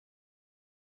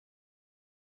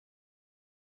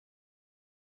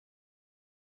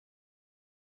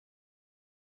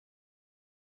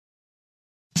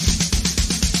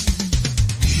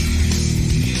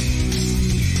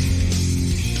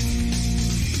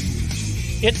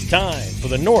It's time for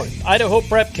the North Idaho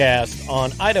Prepcast on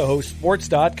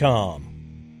idahosports.com.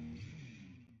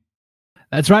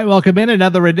 That's right. Welcome in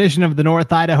another edition of the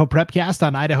North Idaho Prepcast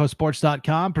on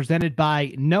idahosports.com, presented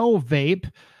by No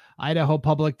Vape, Idaho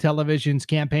Public Television's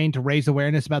campaign to raise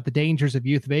awareness about the dangers of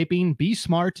youth vaping. Be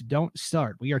smart, don't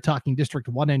start. We are talking District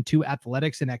 1 and 2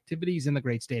 athletics and activities in the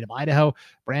great state of Idaho.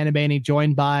 Brandon Baney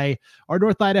joined by our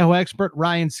North Idaho expert,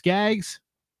 Ryan Skaggs.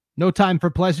 No time for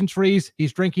pleasantries.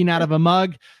 He's drinking out of a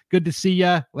mug. Good to see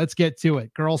you. Let's get to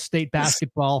it. Girls state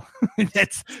basketball.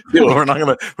 We're not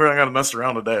gonna mess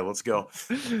around today. Let's go.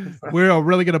 We're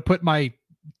really gonna put my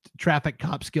traffic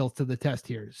cop skills to the test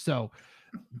here. So,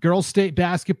 girls state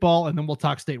basketball, and then we'll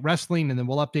talk state wrestling, and then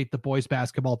we'll update the boys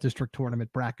basketball district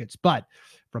tournament brackets. But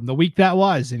from the week that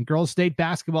was in girls state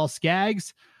basketball,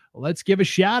 Skaggs, let's give a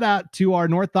shout out to our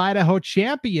North Idaho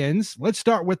champions. Let's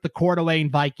start with the Coeur d'Alene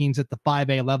Vikings at the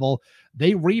 5A level.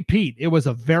 They repeat. It was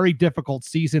a very difficult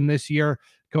season this year.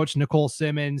 Coach Nicole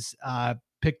Simmons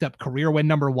picked up career win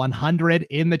number 100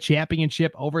 in the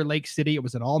championship over Lake City. It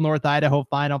was an all North Idaho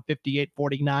final,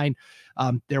 58-49.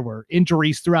 There were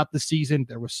injuries throughout the season.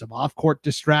 There was some off-court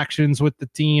distractions with the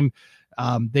team.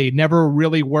 They never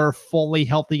really were fully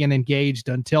healthy and engaged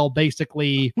until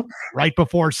basically right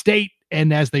before state.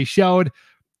 And as they showed,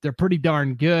 they're pretty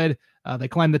darn good. They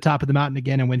climbed the top of the mountain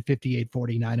again and win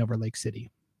 58-49 over Lake City.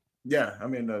 Yeah, I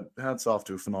mean, hats off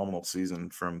to a phenomenal season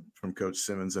from Coach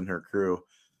Simmons and her crew.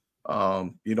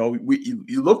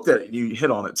 You looked at it and you hit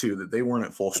on it too, that they weren't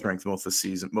at full strength most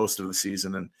of the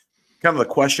season. And kind of the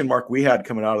question mark we had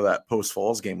coming out of that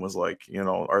post-Falls game was like,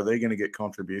 are they going to get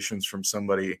contributions from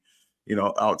somebody,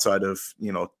 outside of,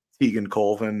 Tegan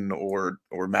Colvin or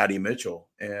Maddie Mitchell?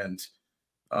 And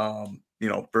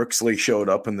Berksley showed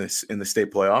up in the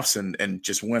state playoffs and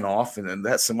just went off. And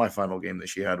that semifinal game that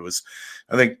she had was,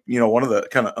 I think, one of the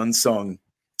kind of unsung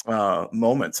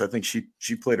moments. I think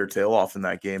she played her tail off in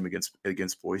that game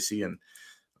against Boise, and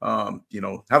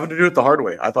having to do it the hard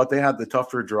way. I thought they had the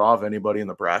tougher draw of anybody in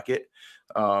the bracket.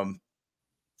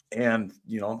 And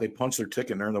they punched their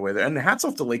ticket and earned their way there. And hats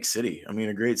off to Lake City. I mean,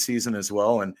 a great season as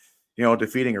well. And,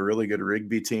 defeating a really good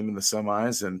Rigby team in the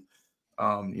semis. And,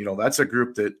 that's a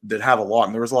group that had a lot.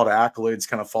 And there was a lot of accolades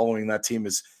kind of following that team.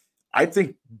 I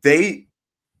think you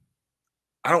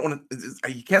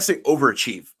can't say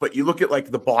overachieve, but you look at like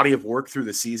the body of work through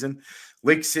the season.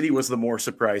 Lake City was the more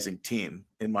surprising team,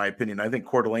 in my opinion. I think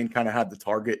Coeur d'Alene kind of had the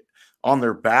target on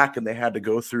their back and they had to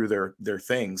go through their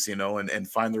things, and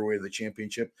find their way to the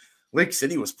championship. Lake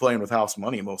City was playing with house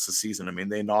money most of the season. I mean,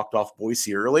 they knocked off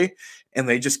Boise early and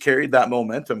they just carried that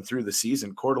momentum through the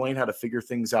season. Coeur d'Alene had to figure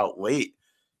things out late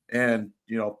and,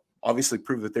 obviously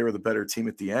proved that they were the better team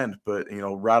at the end, but,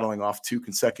 rattling off 2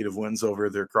 consecutive wins over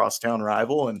their crosstown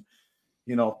rival. And,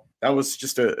 that was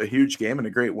just a huge game and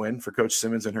a great win for Coach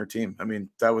Simmons and her team. I mean,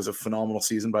 that was a phenomenal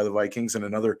season by the Vikings and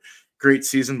another great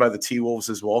season by the T-Wolves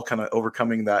as well, kind of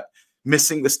overcoming that,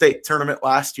 missing the state tournament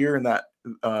last year and that,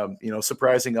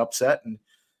 surprising upset and,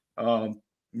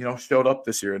 showed up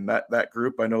this year. And that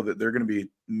group, I know that they're going to be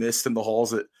missed in the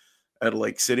halls at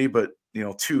Lake City, but,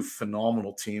 2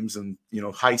 phenomenal teams and,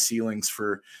 high ceilings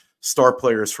for star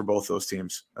players for both those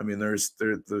teams. I mean,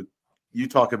 you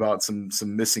talk about some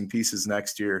missing pieces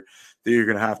next year that you're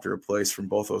going to have to replace from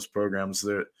both those programs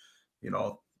that,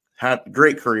 had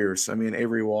great careers. I mean,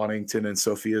 Avery Waddington and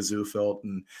Sophia Zufelt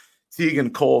and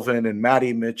Tegan Colvin and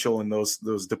Maddie Mitchell and those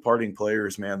departing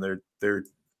players, man, they're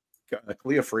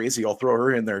Clea Frazee. I'll throw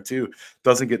her in there too.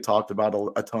 Doesn't get talked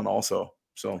about a ton also.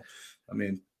 So, I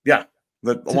mean, yeah,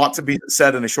 a lot to be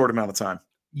said in a short amount of time.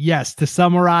 Yes, to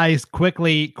summarize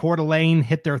quickly, Coeur d'Alene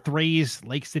hit their threes.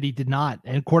 Lake City did not,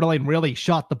 and Coeur d'Alene really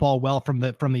shot the ball well from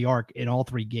the arc in all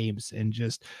 3 games and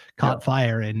just caught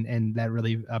fire, and that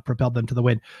really propelled them to the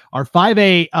win. Our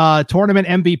 5A tournament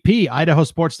MVP,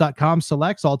 idahosports.com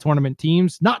selects all tournament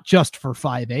teams, not just for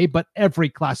 5A, but every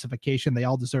classification. They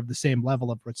all deserve the same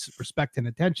level of respect and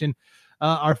attention.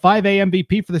 Our 5A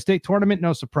MVP for the state tournament,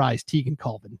 no surprise, Tegan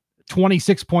Colvin.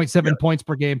 26.7 points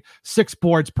per game, 6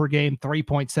 boards per game,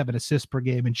 3.7 assists per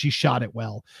game, and she shot it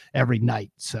well every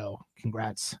night. So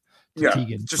congrats to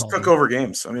Tegan. Just took over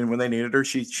games. I mean, when they needed her,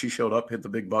 she showed up, hit the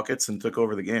big buckets, and took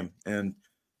over the game. And,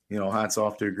 hats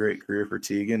off to a great career for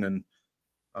Tegan. And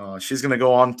she's going to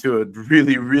go on to a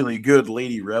really, really good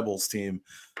Lady Rebels team.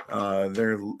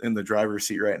 They're in the driver's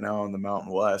seat right now in the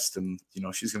Mountain West. And,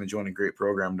 she's going to join a great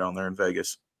program down there in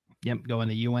Vegas. Yep, going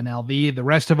to UNLV. The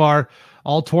rest of our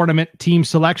all-tournament team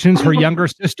selections, her younger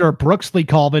sister, Brooksley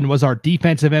Colvin, was our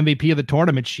defensive MVP of the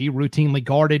tournament. She routinely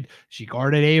guarded. She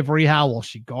guarded Avery Howell.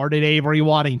 She guarded Avery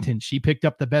Waddington. She picked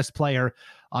up the best player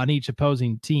on each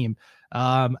opposing team.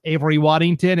 Avery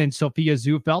Waddington and Sophia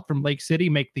Zufelt from Lake City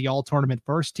make the all-tournament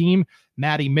first team.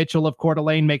 Maddie Mitchell of Coeur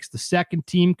d'Alene makes the second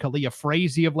team. Kalia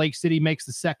Frazee of Lake City makes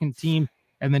the second team.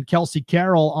 And then Kelsey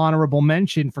Carroll, honorable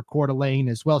mention for Coeur d'Alene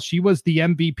as well. She was the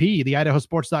MVP, the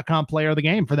IdahoSports.com player of the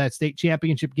game for that state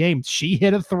championship game. She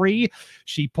hit a 3.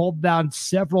 She pulled down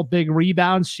several big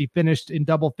rebounds. She finished in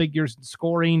double figures in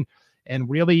scoring and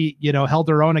really, held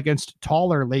her own against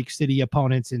taller Lake City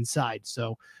opponents inside.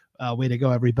 So way to go,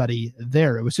 everybody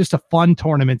there. It was just a fun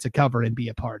tournament to cover and be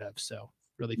a part of. So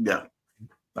really fun. Yeah,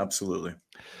 absolutely.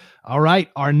 All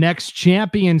right. Our next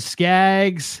champion,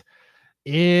 Skaggs,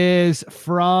 is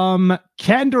from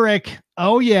Kendrick.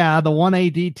 Oh yeah, the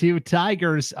 1A D2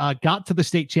 Tigers got to the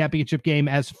state championship game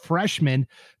as freshmen,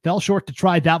 fell short to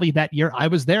Tri-Valley that year. I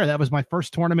was there. That was my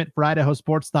first tournament for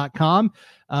IdahoSports.com.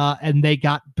 And they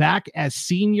got back as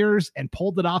seniors and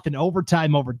pulled it off in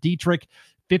overtime over Dietrich,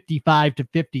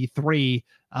 55-53.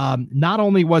 Not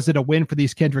only was it a win for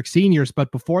these Kendrick seniors,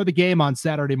 but before the game on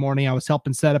Saturday morning, I was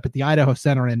helping set up at the Idaho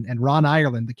Center, and Ron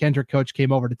Ireland, the Kendrick coach,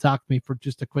 came over to talk to me for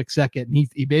just a quick second. And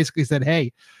he basically said,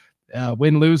 hey,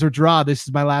 win, lose, or draw, this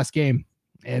is my last game.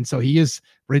 And so he is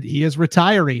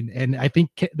retiring. And I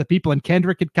think the people in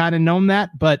Kendrick had kind of known that,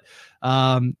 but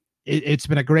it's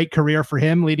been a great career for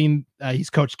him leading. He's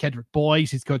coached Kendrick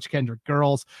boys. He's coached Kendrick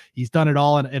girls. He's done it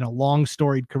all in a long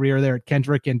storied career there at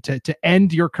Kendrick. And to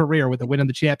end your career with a win in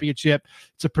the championship,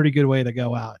 it's a pretty good way to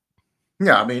go out.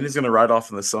 Yeah. I mean, he's going to ride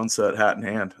off in the sunset, hat in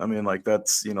hand. I mean, like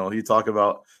that's, you talk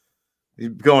about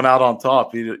going out on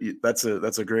top. That's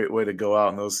a great way to go out.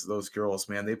 And those girls,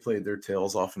 man, they played their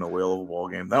tails off in a whale of a ball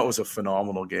game. That was a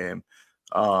phenomenal game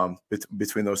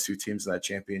between those two teams in that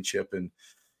championship. And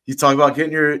you talk about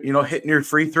getting hitting your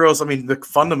free throws. I mean, the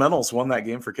fundamentals won that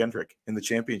game for Kendrick in the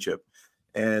championship.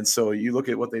 And so you look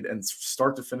at what and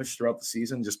start to finish throughout the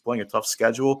season, just playing a tough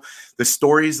schedule, the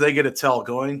stories they get to tell,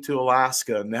 going to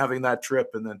Alaska and having that trip,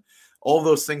 and then all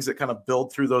those things that kind of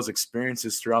build through those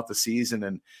experiences throughout the season.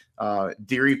 And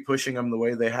Deary pushing them the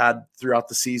way they had throughout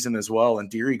the season as well. And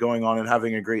Deary going on and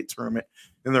having a great tournament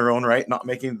in their own right, not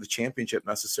making the championship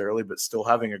necessarily, but still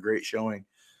having a great showing.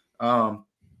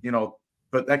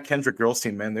 But that Kendrick girls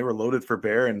team, man, they were loaded for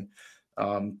bear. And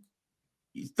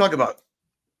you talk about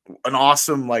an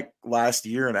awesome, last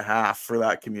year and a half for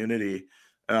that community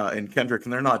in Kendrick,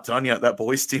 and they're not done yet. That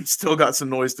boys team still got some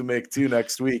noise to make too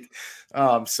next week.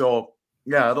 So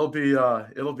yeah, it'll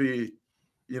be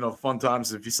fun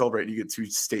times if you celebrate. You get 2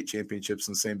 state championships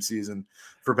in the same season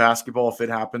for basketball. If it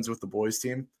happens with the boys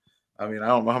team, I mean, I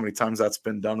don't know how many times that's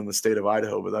been done in the state of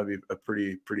Idaho, but that'd be a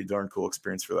pretty darn cool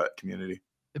experience for that community.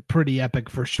 Pretty epic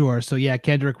for sure. So yeah,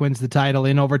 Kendrick wins the title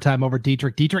in overtime over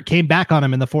Dietrich. Dietrich came back on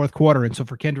him in the fourth quarter. And so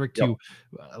for Kendrick to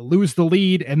lose the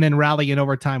lead and then rally in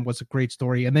overtime was a great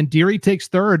story. And then Deary takes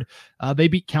third. They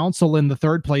beat Council in the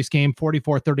third place game,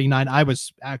 44-39. I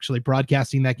was actually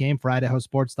broadcasting that game for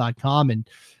IdahoSports.com, and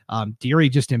Deary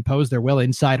just imposed their will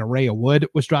inside. Araya Wood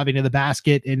was driving to the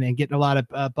basket and getting a lot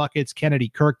of buckets. Kennedy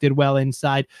Kirk did well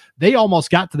inside. They almost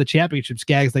got to the championship,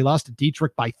 Skaggs. They lost to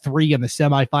Dietrich by 3 in the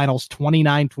semifinals,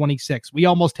 29-26. We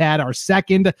almost had our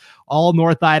second all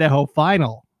North Idaho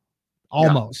final.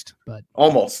 Almost.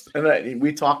 And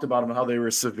we talked about them, how they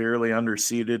were severely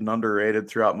underseeded and underrated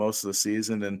throughout most of the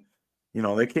season. And,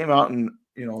 they came out and,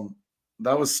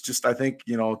 that was just, I think,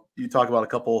 you talk about a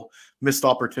couple missed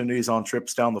opportunities on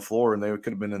trips down the floor, and they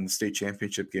could have been in the state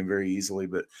championship game very easily.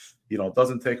 But, it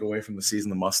doesn't take away from the season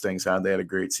the Mustangs had. They had a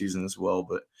great season as well.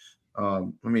 But,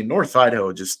 North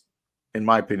Idaho just, in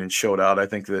my opinion, showed out. I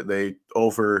think that they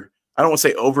I don't want to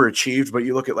say overachieved, but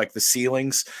you look at the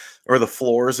ceilings or the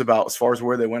floors about as far as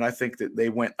where they went. I think that they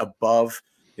went above.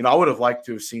 I would have liked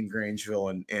to have seen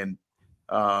Grangeville and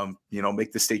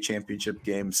make the state championship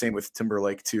game. Same with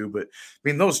Timberlake too. But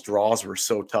those draws were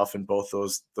so tough in both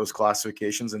those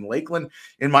classifications. And Lakeland,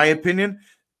 in my opinion,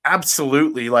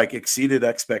 absolutely exceeded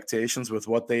expectations with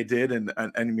what they did. And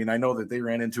I know that they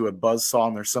ran into a buzzsaw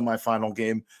in their semifinal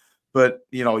game, but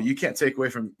you can't take away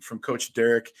from Coach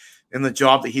Derek and the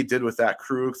job that he did with that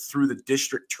crew through the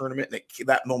district tournament. And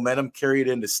that momentum carried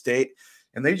into state.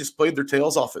 And they just played their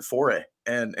tails off at 4A.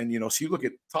 And so you look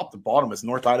at top to bottom as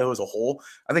North Idaho as a whole,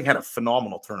 I think had a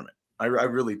phenomenal tournament. I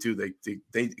really do. They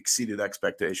exceeded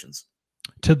expectations.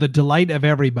 To the delight of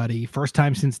everybody, first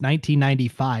time since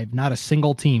 1995, not a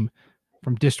single team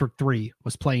from District 3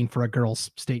 was playing for a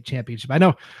girls' state championship. I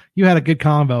know you had a good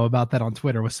convo about that on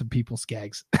Twitter with some people,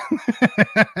 Skaggs.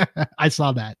 I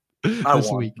saw that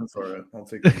this week. That's all right. I'll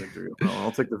take the victory.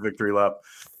 I'll take the victory lap.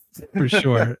 For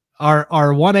sure. Our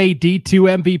 1A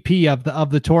D2 MVP of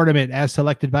the tournament, as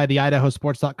selected by the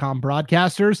IdahoSports.com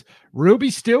broadcasters, Ruby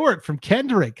Stewart from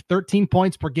Kendrick, 13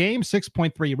 points per game,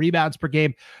 6.3 rebounds per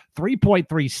game,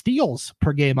 3.3 steals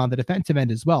per game on the defensive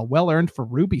end as well. Well earned for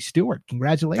Ruby Stewart.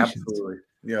 Congratulations. Absolutely.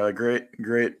 Yeah, a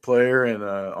great player and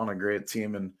on a great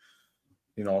team. And,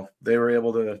 they were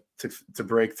able to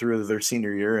break through their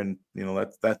senior year. And,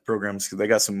 that program's, they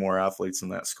got some more athletes in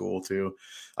that school too.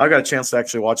 I got a chance to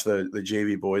actually watch the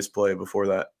JV boys play before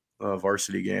that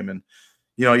varsity game. And,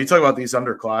 you talk about these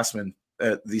underclassmen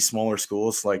at these smaller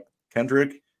schools, like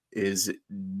Kendrick is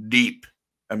deep.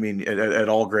 I mean, at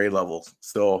all grade levels.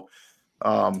 So,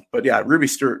 but yeah, Ruby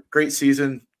Stewart, great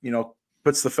season,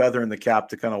 puts the feather in the cap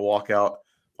to kind of walk out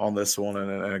on this one,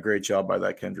 and a great job by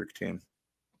that Kendrick team.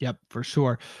 Yep, for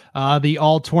sure. The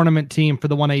all-tournament team for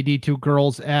the 1AD2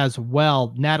 girls as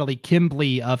well. Natalie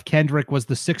Kimbley of Kendrick was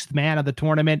the sixth man of the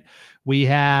tournament. We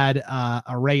had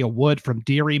Araya Wood from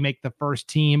Deary make the first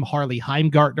team. Harley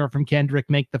Heimgartner from Kendrick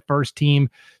make the first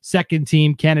team. Second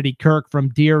team, Kennedy Kirk from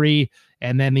Deary.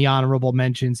 And then the honorable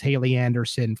mentions, Haley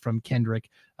Anderson from Kendrick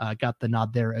got the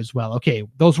nod there as well. Okay,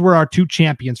 those were our two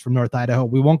champions from North Idaho.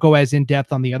 We won't go as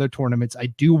in-depth on the other tournaments. I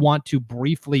do want to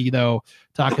briefly, though,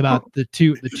 talk about the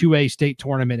 2A state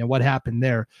tournament and what happened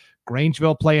there.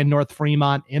 Grangeville playing North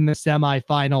Fremont in the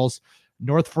semifinals.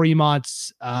 North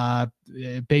Fremont's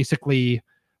basically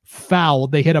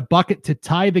fouled. They hit a bucket to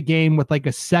tie the game with like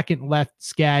a second left,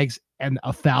 Skaggs, and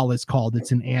a foul is called.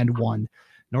 It's an and one.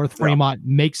 North Fremont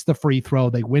makes the free throw.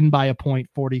 They win by a point,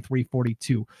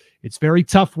 43-42. It's very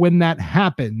tough when that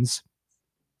happens.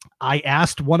 I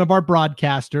asked one of our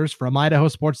broadcasters from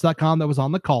IdahoSports.com that was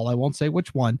on the call. I won't say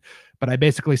which one, but I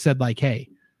basically said, like, hey,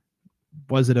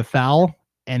 was it a foul?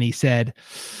 And he said,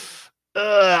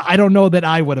 I don't know that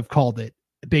I would have called it,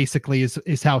 basically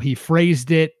is how he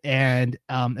phrased it. And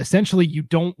essentially you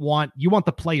want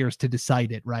the players to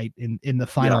decide it, right, in the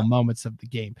final moments of the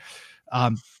game.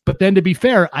 But then to be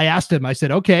fair, I asked him, I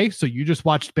said, okay, so you just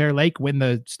watched Bear Lake win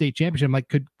the state championship. I'm like,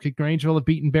 could Grangeville have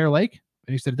beaten Bear Lake?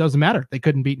 And he said, it doesn't matter. They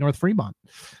couldn't beat North Fremont.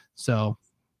 So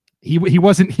he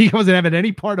wasn't having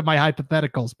any part of my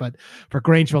hypotheticals, but for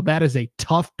Grangeville, that is a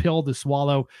tough pill to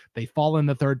swallow. They fall in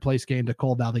the third place game to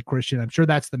Coal Valley Christian. I'm sure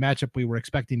that's the matchup we were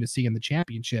expecting to see in the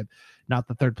championship, not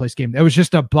the third place game. It was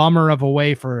just a bummer of a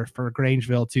way for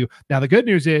Grangeville too. Now, the good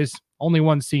news is only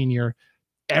one senior.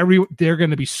 They're going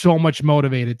to be so much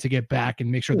motivated to get back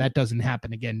and make sure that doesn't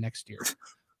happen again next year.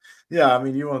 Yeah, I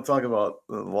mean, you want to talk about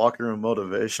the locker room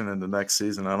motivation in the next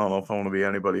season. I don't know if I want to be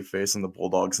anybody facing the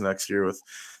Bulldogs next year with,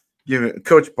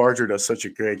 Coach Barger does such a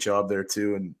great job there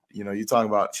too. And, you talk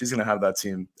about, she's going to have that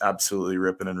team absolutely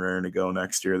ripping and raring to go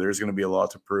next year. There's going to be a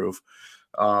lot to prove.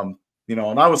 And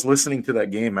I was listening to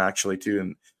that game actually too.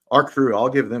 And our crew, I'll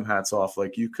give them hats off.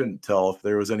 Like, you couldn't tell if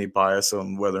there was any bias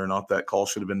on whether or not that call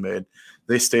should have been made.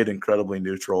 They stayed incredibly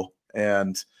neutral.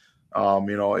 And,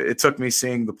 it took me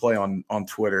seeing the play on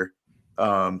Twitter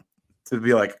to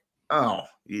be like, oh,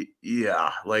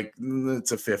 yeah, like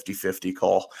it's a 50-50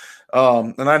 call.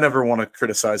 And I never want to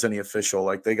criticize any official.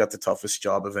 Like, they got the toughest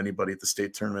job of anybody at the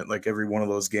state tournament. Like, every one of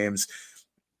those games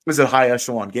was a high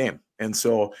echelon game. And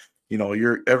so,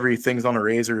 everything's on a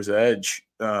razor's edge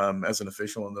as an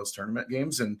official in those tournament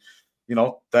games. And,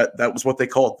 that was what they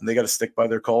called. And they got to stick by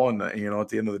their call. And, at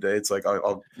the end of the day, it's like,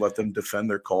 I'll let them defend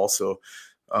their call. So,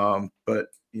 but,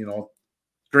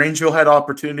 Grangeville had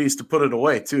opportunities to put it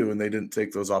away too, and they didn't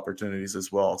take those opportunities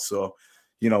as well. So,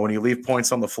 when you leave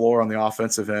points on the floor on the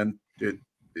offensive end, it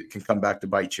can come back to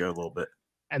bite you a little bit.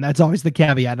 And that's always the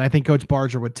caveat. And I think Coach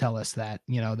Barger would tell us that,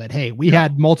 that, hey, we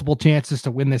had multiple chances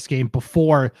to win this game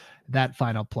before that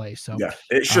final play. So yeah,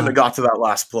 it shouldn't have got to that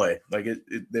last play. Like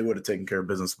they would have taken care of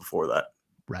business before that.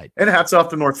 Right. And hats off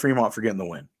to North Fremont for getting the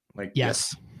win. Like,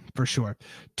 yes. For sure.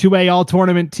 2A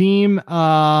all-tournament team.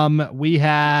 We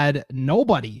had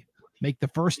nobody make the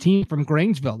first team from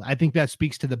Grangeville. I think that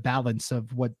speaks to the balance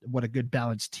of what a good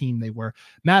balanced team they were.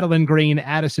 Madeline Green,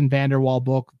 Addison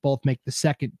Vanderwall both make the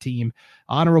second team.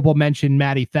 Honorable mention,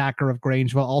 Maddie Thacker of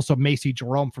Grangeville. Also Macy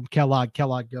Jerome from Kellogg.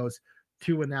 Kellogg goes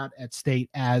 2-0 at state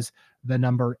as the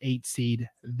number 8 seed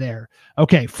there.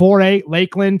 Okay, 4A,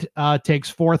 Lakeland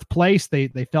takes fourth place. They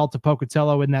fell to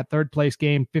Pocatello in that third place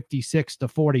game,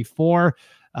 56-44.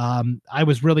 I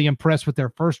was really impressed with their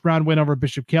first round win over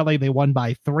Bishop Kelly. They won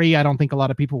by 3. I don't think a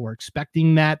lot of people were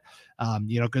expecting that,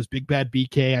 because Big Bad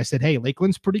BK, I said, hey,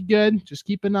 Lakeland's pretty good. Just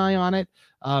keep an eye on it.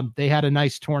 They had a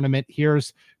nice tournament.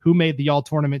 Here's who made the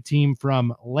all-tournament team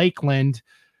from Lakeland.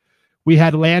 We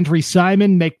had Landry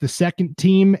Simon make the second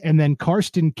team, and then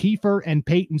Karsten Kiefer and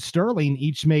Peyton Sterling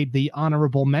each made the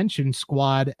honorable mention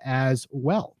squad as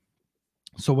well.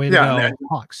 So way to go, man.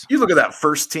 Hawks. You look at that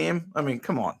first team. I mean,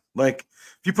 come on. Like,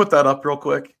 if you put that up real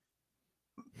quick,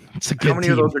 it's a good how many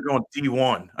team. of those are going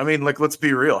D1? I mean, like, let's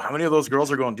be real. How many of those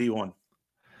girls are going D1?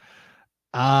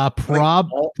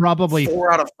 Probably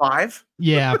 4 out of 5.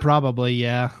 Yeah, probably.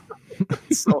 Yeah.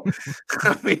 So,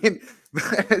 I mean,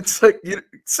 it's like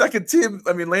second team.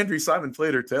 I mean, Landry Simon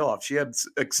played her tail off. She had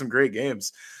like, some great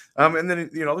games. And then,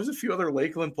 there's a few other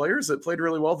Lakeland players that played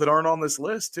really well that aren't on this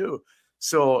list too.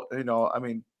 So, I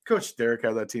mean, Coach Derek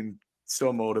had that team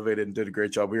so motivated and did a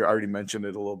great job. We already mentioned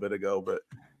it a little bit ago, but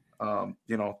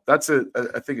that's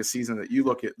I think a season that you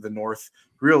look at the North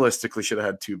realistically should have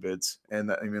had 2 bids. And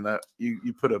that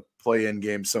you put a play-in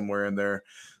game somewhere in there.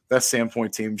 That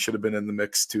Sandpoint team should have been in the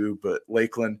mix too, but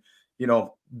Lakeland,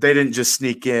 they didn't just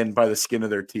sneak in by the skin of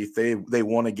their teeth. They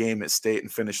won a game at state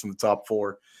and finished in the top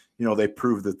 4. They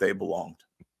proved that they belonged.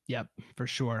 Yep, for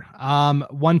sure.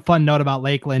 One fun note about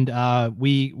Lakeland,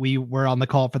 we were on the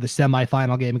call for the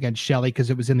semifinal game against Shelley because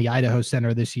it was in the Idaho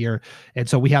Center this year. And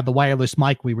so we had the wireless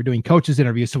mic. We were doing coaches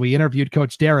interviews. So we interviewed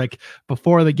Coach Derek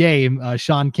before the game.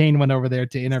 Sean Kane went over there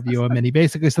to interview him. And he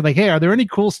basically said, like, hey, are there any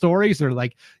cool stories or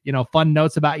like, fun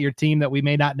notes about your team that we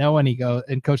may not know?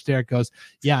 And Coach Derek goes,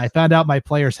 yeah, I found out my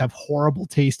players have horrible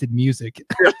taste in music.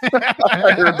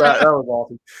 I heard that. That was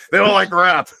awesome. They all like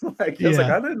rap. I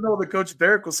didn't know that Coach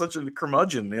Derek was such a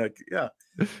curmudgeon. But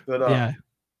that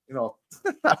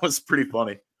was pretty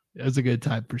funny. It was a good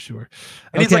time for sure.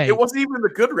 And he's like, it wasn't even the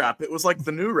good rap. It was like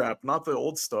the new rap, not the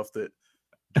old stuff that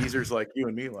geezers like you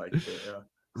and me like. But, yeah.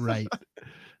 Right.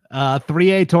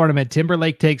 3A tournament.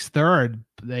 Timberlake takes third.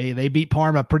 They beat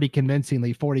Parma pretty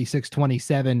convincingly,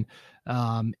 46-27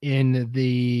 in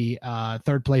the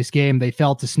third place game. They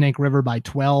fell to Snake River by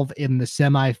 12 in the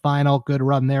semifinal. Good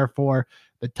run there for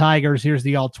the Tigers. Here's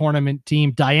the all-tournament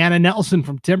team. Diana Nelson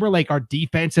from Timberlake, our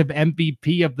defensive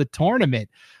MVP of the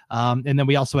tournament. And then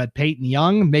we also had Peyton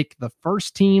Young make the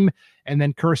first team, and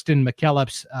then Kirsten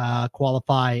McKellips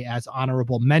qualify as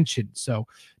honorable mention. So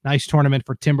nice tournament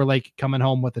for Timberlake coming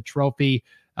home with a trophy.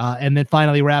 And then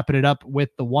finally wrapping it up with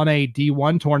the 1A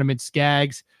D1 tournament,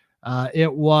 Skaggs.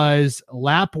 It was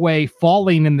Lapway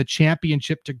falling in the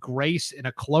championship to Grace in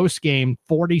a close game,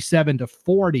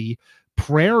 47-40.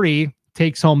 Prairie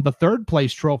takes home the third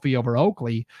place trophy over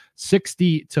Oakley,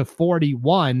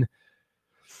 60-41.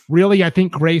 Really, I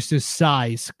think Grace's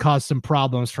size caused some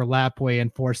problems for Lapway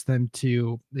and forced them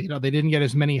to, they didn't get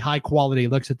as many high quality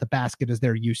looks at the basket as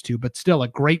they're used to, but still a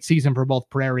great season for both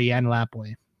Prairie and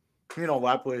Lapway.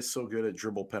 Lapway is so good at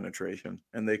dribble penetration,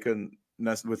 and they couldn't,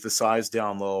 with the size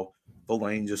down low, the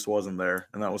lane just wasn't there,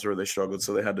 and that was where they struggled.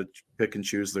 So they had to pick and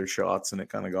choose their shots, and it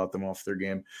kind of got them off their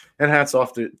game. And hats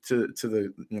off to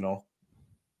the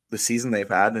the season they've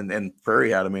had, and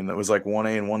Prairie had. I mean, it was like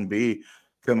 1A and 1B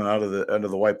coming out of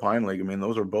the White Pine League. I mean,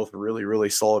 those are both really, really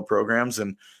solid programs,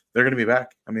 and they're going to be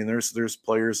back. I mean, there's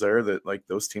players there that like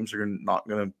those teams are not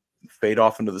going to fade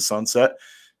off into the sunset.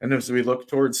 And as we look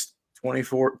towards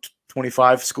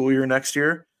 24-25 school year next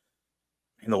year,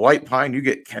 in the White Pine, you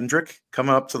get Kendrick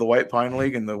coming up to the White Pine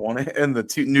League and the 1A and the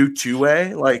new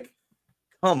 2A. Like,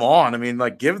 come on. I mean,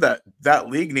 like, give that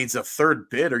league needs a third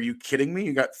bid. Are you kidding me?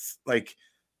 You got like,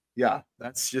 yeah,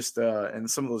 that's just and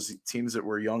some of those teams that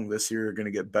were young this year are going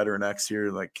to get better next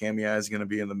year. Like Camia is going to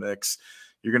be in the mix.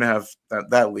 You're going to have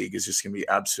that league is just going to be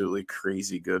absolutely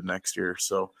crazy good next year.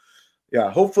 So, yeah,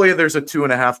 hopefully there's a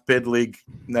 2.5 bid league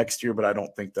next year, but I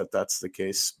don't think that that's the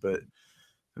case. But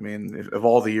I mean, of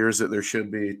all the years that there should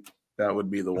be, that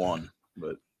would be the one.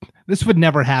 But this would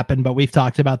never happen, but we've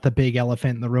talked about the big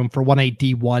elephant in the room for 1A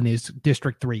D1 is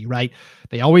District 3, right?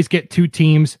 They always get 2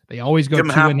 teams. They always go 2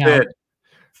 and out.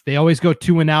 They always go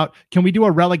 2 and out. Can we do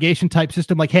a relegation type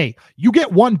system? Like, hey, you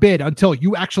get 1 bid until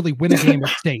you actually win a game at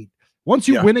state. Once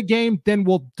you win a game, then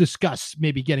we'll discuss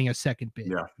maybe getting a second bid.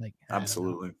 Yeah, like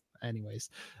absolutely. Anyways,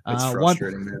 it's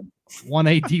frustrating, man.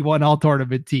 1A D1 all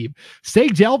tournament team.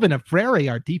 Sage Elvin of Prairie,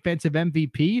 our defensive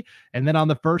MVP. And then on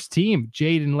the first team,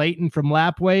 Jaden Layton from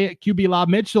Lapway, QB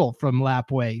Mitchell from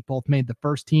Lapway, both made the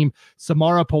first team.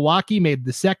 Samara Pawaki made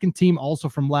the second team, also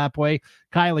from Lapway.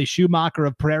 Kylie Schumacher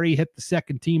of Prairie hit the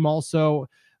second team also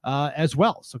as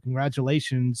well. So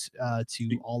congratulations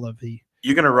to all of the.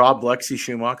 You gonna rob Lexi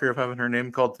Schumacher of having her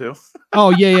name called too?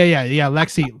 Oh yeah.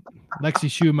 Lexi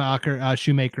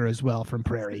Shoemaker as well from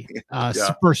Prairie.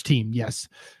 First team, yes.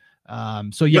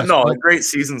 So yes, great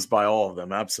seasons by all of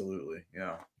them. Absolutely,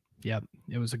 yeah. Yep,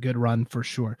 it was a good run for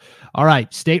sure. All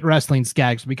right, state wrestling,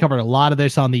 Skaggs. We covered a lot of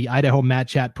this on the Idaho Mat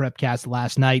Chat Prepcast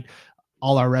last night.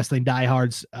 all our wrestling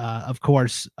diehards, of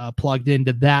course, plugged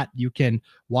into that. You can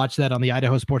watch that on the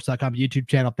idahosports.com YouTube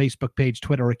channel, Facebook page,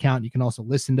 Twitter account. You can also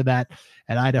listen to that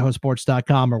at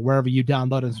idahosports.com or wherever you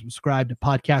download and subscribe to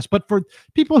podcasts. But for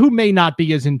people who may not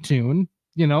be as in tune,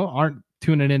 aren't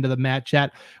tuning into the Mat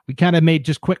Chat, we kind of made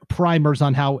just quick primers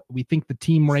on how we think the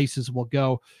team races will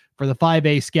go for the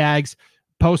 5A Skags.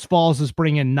 Post Falls is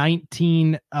bringing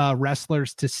 19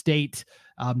 wrestlers to state.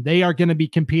 They are going to be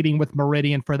competing with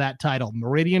Meridian for that title.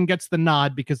 Meridian gets the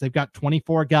nod because they've got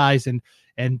 24 guys, and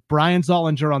Brian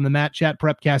Zollinger on the Mat Chat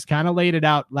Prepcast kind of laid it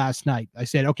out last night. I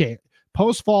said, okay,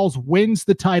 Post Falls wins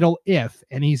the title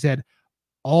and he said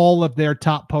all of their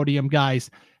top podium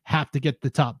guys have to get the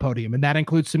top podium, and that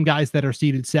includes some guys that are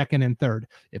seated second and third.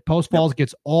 If Post Falls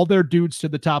gets all their dudes to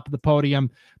the top of the podium,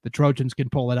 the Trojans can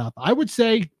pull it up. I would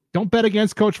say don't bet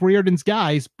against Coach Reardon's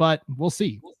guys, but we'll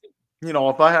see.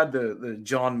 If I had the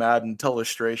John Madden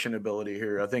illustration ability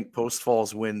here, I think Post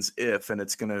Falls wins and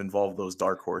it's going to involve those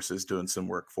dark horses doing some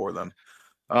work for them.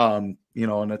 And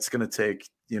it's going to take,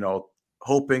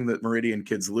 hoping that Meridian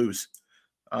kids lose.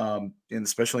 And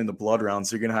especially in the blood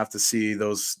rounds, you're going to have to see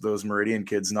those Meridian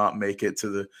kids not make it to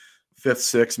the 5th,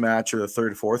 6th match or the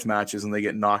 3rd, 4th matches, and they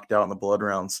get knocked out in the blood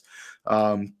rounds.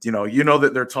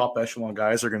 That their top echelon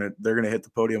guys they're gonna hit the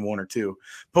podium 1 or 2.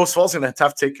 Post Falls gonna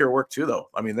have to take care of work too, though.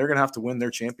 I mean, they're gonna have to win their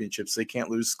championships. They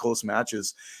can't lose close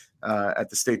matches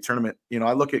at the state tournament.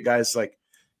 I look at guys like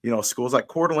schools like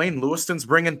Coeur d'Alene, Lewiston's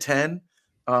bringing 10.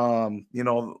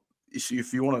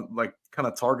 If you want to kind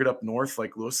of target up north,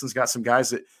 like Lewiston's got some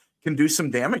guys that can do some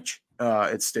damage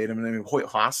at state. I mean, Hoyt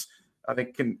Haas, I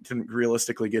think can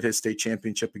realistically get his state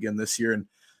championship again this year, and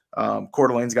Coeur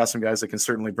d'Alene's got some guys that can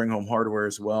certainly bring home hardware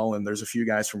as well. And there's a few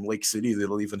guys from Lake City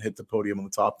that'll even hit the podium in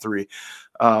the top 3.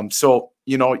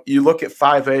 You look at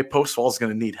 5A, Post Falls is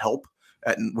going to need help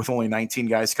with only 19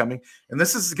 guys coming. And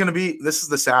this is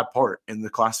the sad part in the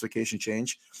classification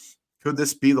change. Could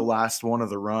this be the last one of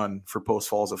the run for Post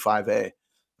Falls at 5A?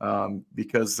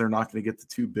 Because they're not going to get the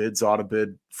 2 bids auto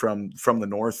bid from the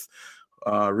north.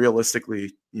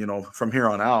 Realistically, from here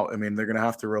on out, I mean, they're going to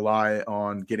have to rely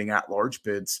on getting at-large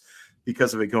bids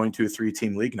because of it going to a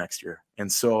 3-team league next year.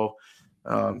 And so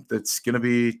it's going to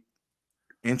be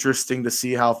interesting to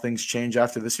see how things change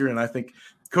after this year. And I think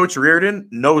Coach Reardon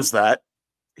knows that.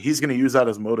 He's going to use that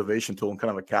as a motivation tool and kind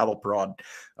of a cattle prod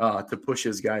to push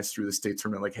his guys through the state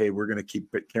tournament. Like, hey, we're going to keep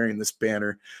carrying this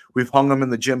banner. We've hung them in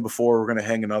the gym before. We're going to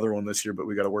hang another one this year, but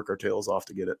we got to work our tails off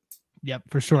to get it. Yep,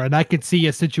 for sure. And I could see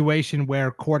a situation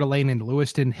where Coeur d'Alene and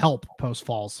Lewiston help Post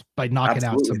Falls by knocking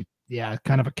out some,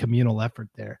 kind of a communal effort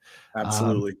there.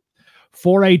 Absolutely.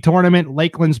 4A tournament,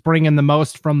 Lakeland's bringing the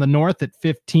most from the north at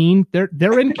 15.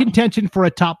 They're in contention for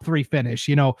a top 3 finish.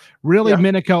 Really,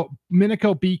 Minico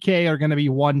BK are going to be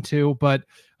 1-2, but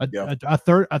a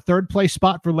third place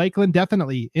spot for Lakeland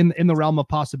definitely in the realm of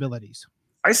possibilities.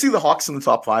 I see the Hawks in the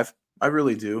top 5. I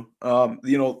really do.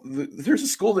 There's a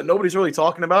school that nobody's really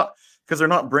talking about because they're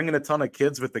not bringing a ton of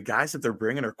kids, but the guys that they're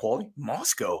bringing are quality.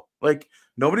 Moscow.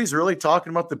 Nobody's really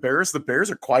talking about the Bears. The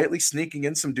Bears are quietly sneaking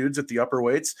in some dudes at the upper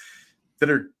weights that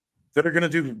are going to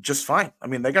do just fine. I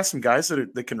mean, they got some guys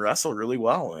that can wrestle really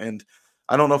well. And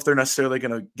I don't know if they're necessarily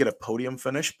going to get a podium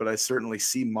finish, but I certainly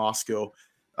see Moscow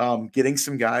getting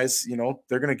some guys.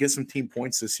 They're going to get some team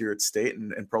points this year at state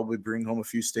and probably bring home a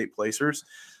few state placers.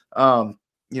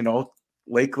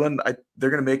 Lakeland,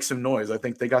 they're going to make some noise. I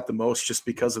think they got the most just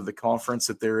because of the conference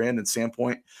that they're in. And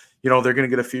Sandpoint, they're going to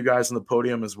get a few guys on the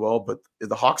podium as well. But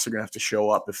the Hawks are going to have to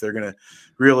show up if they're going to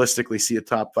realistically see a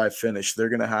top 5 finish. They're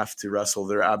going to have to wrestle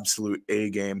their absolute A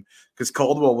game because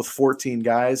Caldwell with 14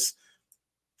 guys,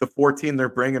 the 14 they're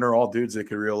bringing are all dudes that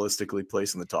could realistically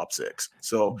place in the top 6.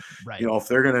 So, if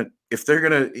they're going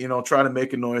to try to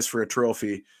make a noise for a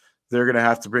trophy, they're going to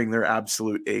have to bring their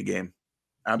absolute A game.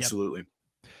 Absolutely. Yep.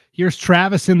 Here's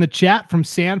Travis in the chat from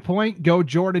Sandpoint. Go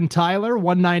Jordan Tyler,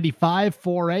 195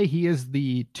 4A. He is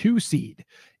the 2 seed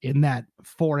in that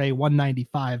 4A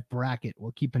 195 bracket.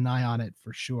 We'll keep an eye on it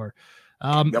for sure.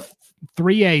 3A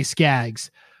Skags.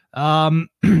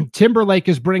 Timberlake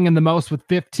is bringing the most with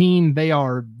 15. They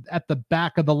are at the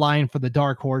back of the line for the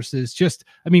dark horses.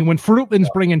 When Fruitland's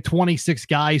bringing 26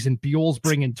 guys and Buell's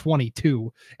bringing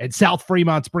 22 and South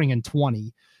Fremont's bringing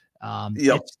 20.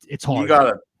 It's hard. You got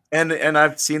it. And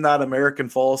I've seen that American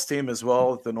Falls team as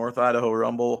well at the North Idaho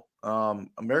Rumble.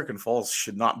 American Falls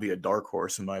should not be a dark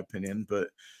horse in my opinion, but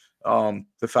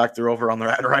the fact they're over on the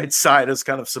right side is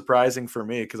kind of surprising for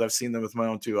me because I've seen them with my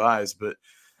own 2 eyes. But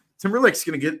Timberlake's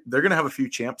they're going to have a few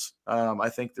champs. I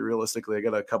think that realistically, I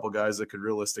got a couple guys that could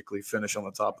realistically finish on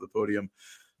the top of the podium.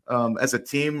 As a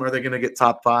team, are they going to get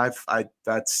top 5?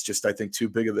 That's just, I think, too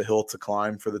big of a hill to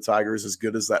climb for the Tigers, as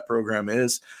good as that program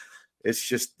is. It's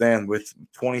just, then with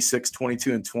 26,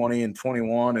 22, and 20 and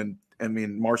 21, and I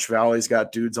mean, Marsh Valley's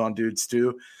got dudes on dudes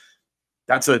too.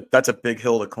 That's a big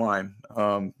hill to climb.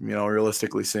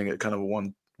 Realistically seeing it kind of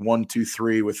a 1, 2,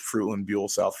 3 with Fruitland, Buell,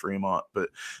 South Fremont. But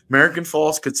American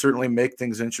Falls could certainly make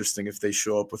things interesting if they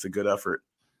show up with a good effort.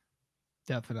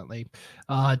 Definitely.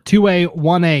 2A,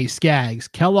 1A, Skaggs.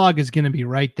 Kellogg is going to be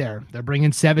right there. They're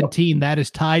bringing 17. That is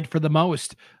tied for the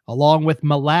most, along with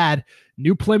Malad.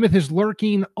 New Plymouth is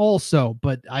lurking also,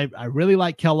 but I really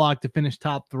like Kellogg to finish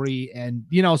top 3. And,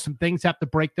 some things have to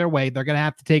break their way. They're going to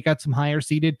have to take out some higher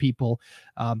seeded people.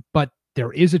 But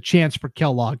there is a chance for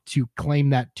Kellogg to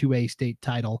claim that 2A state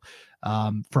title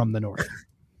from the North.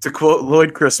 To quote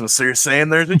Lloyd Christmas, so you're saying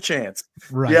there's a chance.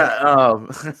 Right. Yeah.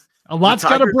 A lot's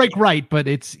got to break right, but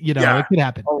it's, it could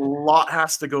happen. A lot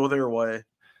has to go their way.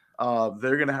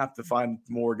 They're going to have to find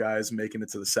more guys making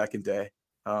it to the second day,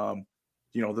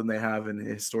 than they have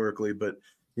historically. But,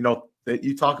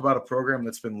 you talk about a program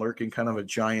that's been lurking, kind of a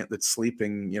giant that's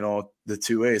sleeping, the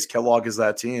 2As. Kellogg is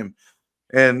that team.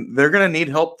 And they're going to need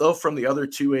help, though, from the other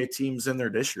 2A teams in their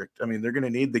district. I mean, they're going to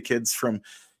need the kids from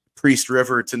Priest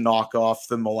River to knock off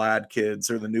the Malad kids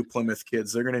or the New Plymouth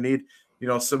kids. They're going to need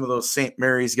some of those St.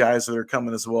 Mary's guys that are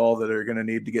coming as well, that are going to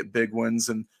need to get big wins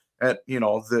and at,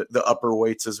 the upper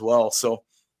weights as well. So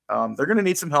they're going to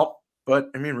need some help,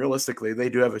 but I mean, realistically, they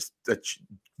do have a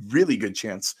really good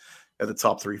chance at the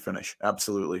top 3 finish.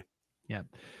 Absolutely. Yeah.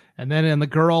 And then in the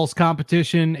girls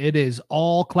competition, it is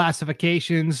all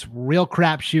classifications, real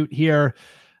crapshoot here.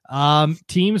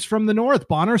 Teams from the North,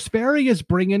 Bonners Ferry is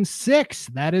bringing 6.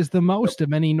 That is the most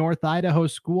of any North Idaho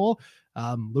school.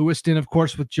 Lewiston, of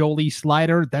course, with Jolie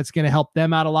Slider, that's going to help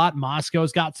them out a lot.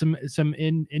 Moscow's got some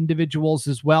individuals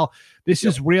as well. This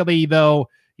is really, though,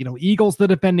 Eagles, the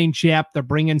defending champ, they're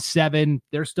bringing 7.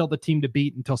 They're still the team to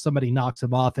beat until somebody knocks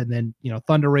them off. And then,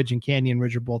 Thunder Ridge and Canyon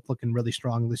Ridge are both looking really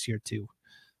strong this year too.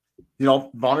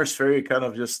 Bonners Ferry kind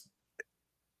of just,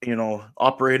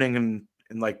 operating in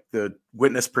like the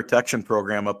witness protection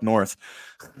program up north.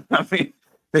 I mean,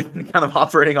 they've been kind of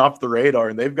operating off the radar,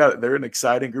 and they're an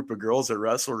exciting group of girls that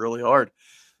wrestle really hard.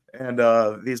 And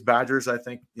these Badgers, I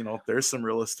think, there's some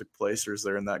realistic placers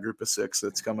there in that group of 6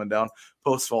 that's coming down.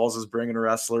 Post Falls is bringing a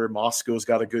wrestler. Moscow's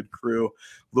got a good crew.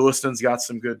 Lewiston's got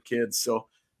some good kids. So,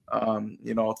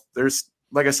 there's,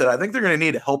 like I said, I think they're going to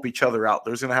need to help each other out.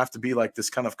 There's going to have to be like this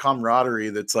kind of camaraderie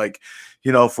that's like,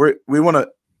 if we're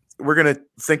going to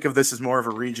think of this as more of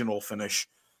a regional finish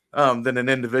than an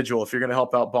individual. If you're going to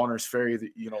help out Bonners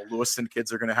Ferry, Lewiston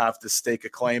kids are going to have to stake a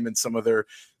claim in some of their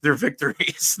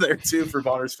victories there too for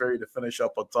Bonners Ferry to finish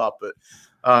up on top. But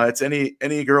it's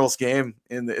any girls game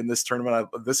in this tournament.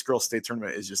 This girls state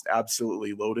tournament is just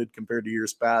absolutely loaded compared to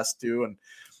years past too. And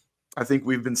I think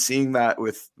we've been seeing that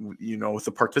with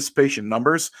the participation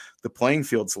numbers, the playing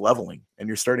field's leveling, and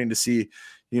you're starting to see,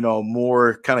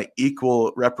 more kind of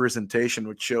equal representation,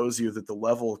 which shows you that the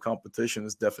level of competition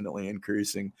is definitely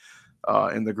increasing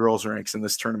in the girls' ranks, and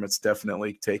this tournament's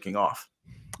definitely taking off.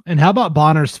 And how about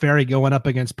Bonners Ferry going up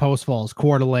against Post Falls,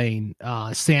 Coeur d'Alene,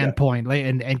 Sandpoint,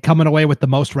 and coming away with the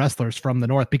most wrestlers from the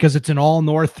North, because it's an all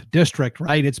North district,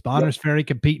 right? It's Bonners Ferry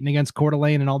competing against Coeur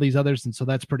d'Alene and all these others. And so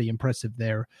that's pretty impressive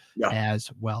there as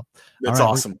well. That's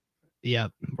awesome.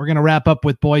 We're going to wrap up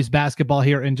with boys basketball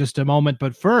here in just a moment.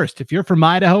 But first, if you're from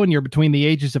Idaho and you're between the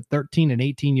ages of 13 and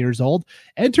 18 years old,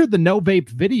 enter the No Vape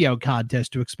video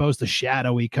contest to expose the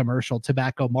shadowy commercial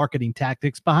tobacco marketing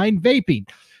tactics behind vaping.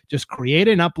 Just create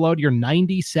and upload your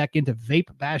 90-second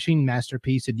vape bashing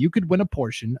masterpiece, and you could win a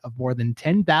portion of more than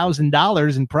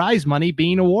 $10,000 in prize money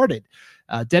being awarded.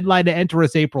 Deadline to enter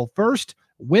is April 1st.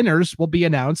 Winners will be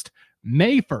announced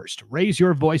May 1st. Raise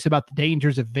your voice about the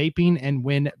dangers of vaping and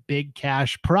win big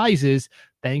cash prizes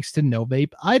thanks to No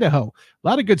Vape Idaho. A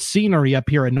lot of good scenery up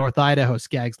here in North Idaho,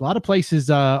 Skaggs. A lot of places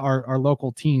our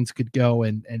local teens could go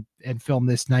and film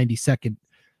this 90-second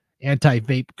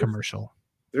anti-vape commercial.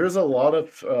 There's a lot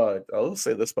of, I'll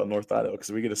say this about North Idaho,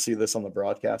 because we get to see this on the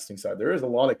broadcasting side. There is a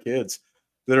lot of kids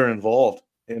that are involved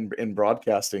in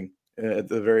broadcasting at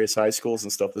the various high schools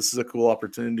and stuff. This is a cool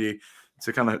opportunity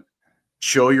to kind of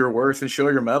show your worth and show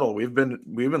your mettle. We've been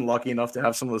lucky enough to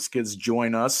have some of those kids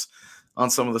join us on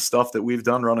some of the stuff that we've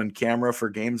done, running camera for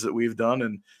games that we've done.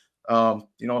 And, an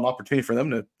opportunity for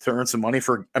them to earn some money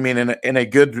in a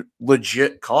good,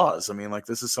 legit cause. I mean, like,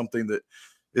 this is something that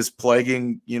is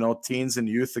plaguing, teens and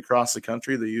youth across the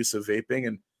country, the use of vaping,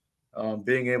 and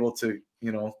being able to,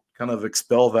 kind of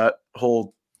expel that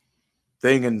whole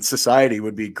thing in society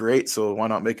would be great. So why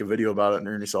not make a video about it and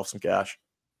earn yourself some cash?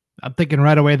 I'm thinking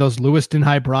right away, those Lewiston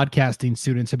High broadcasting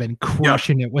students have been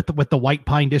crushing it with the White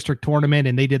Pine District tournament,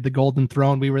 and they did the Golden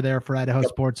Throne. We were there for Idaho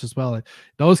Sports as well.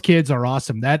 Those kids are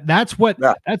awesome. That's what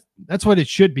it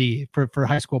should be for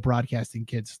high school broadcasting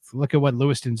kids. Look at what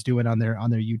Lewiston's doing on their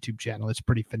YouTube channel. It's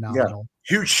pretty phenomenal.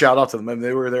 Yeah. Huge shout out to them. I mean,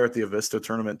 they were there at the Avista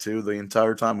tournament too the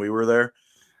entire time we were there.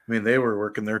 I mean, they were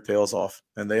working their tails off,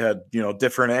 and they had,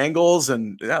 different angles,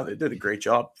 and they did a great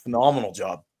job. Phenomenal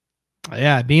job.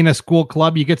 Yeah, being a school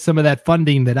club, you get some of that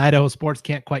funding that Idaho Sports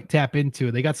can't quite tap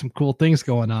into. They got some cool things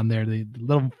going on there. A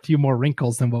little few more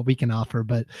wrinkles than what we can offer,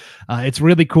 but it's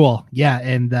really cool. Yeah,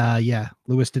 and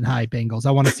Lewiston High Bengals.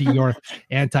 I want to see your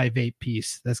anti-vape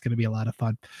piece. That's going to be a lot of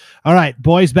fun. All right,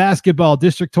 boys basketball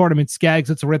district tournament. Skags,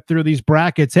 let's rip through these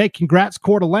brackets. Hey, congrats,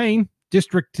 Coeur d'Alene,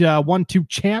 District 1-2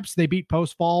 champs. They beat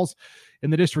Post Falls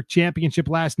in the district championship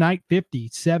last night,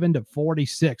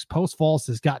 57-46. Post Falls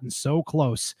has gotten so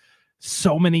close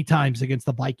so many times against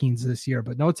the Vikings this year,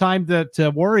 but no time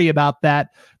to worry about that.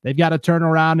 They've got to turn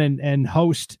around and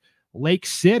host Lake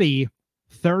City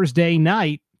Thursday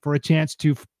night for a chance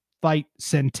to fight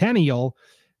Centennial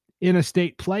in a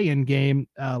state play-in game.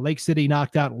 Lake City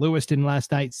knocked out Lewiston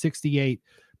last night, 68-55.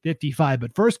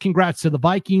 But first, congrats to the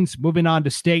Vikings. Moving on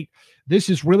to state. This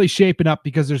is really shaping up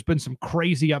because there's been some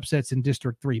crazy upsets in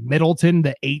District 3. Middleton,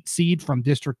 the 8 seed from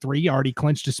District 3, already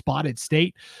clinched a spot at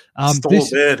state.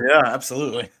 Yeah,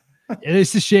 absolutely.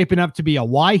 This is shaping up to be a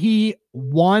Waihe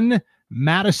 1,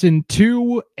 Madison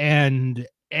 2, and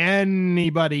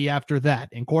anybody after that.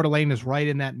 And Coeur d'Alene is right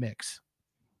in that mix.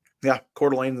 Yeah,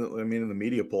 Coeur d'Alene, in the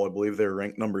media poll, I believe they're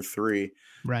ranked number 3.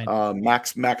 Right.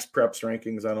 Max Preps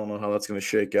rankings, I don't know how that's going to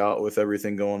shake out with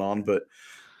everything going on, but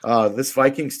this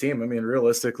Vikings team,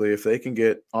 realistically, if they can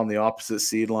get on the opposite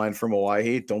seed line from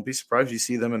Hawaii, don't be surprised you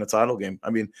see them in a title game.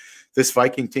 This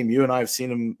Viking team, you and I have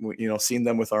seen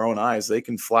them with our own eyes. They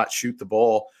can flat shoot the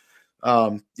ball.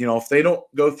 If they don't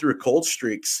go through cold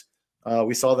streaks,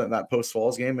 we saw that in that Post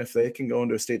Falls game. If they can go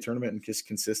into a state tournament and just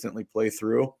consistently play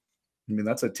through,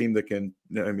 that's a team that can,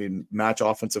 match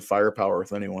offensive firepower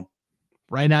with anyone.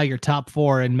 Right now, your top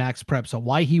 4 in Max Prep. So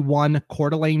Waihe 1,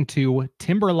 Coeur d'Alene 2,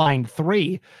 Timberline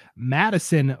 3,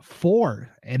 Madison 4.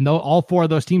 And all 4 of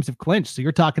those teams have clinched. So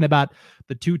you're talking about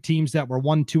the 2 teams that were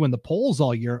 1-2 in the polls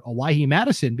all year, Waihe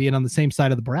Madison being on the same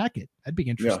side of the bracket. That'd be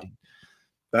interesting.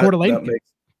 Yeah. Coeur d'Alene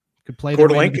could play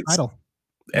the title.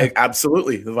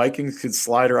 Absolutely. The Vikings could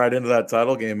slide right into that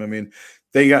title game.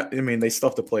 They still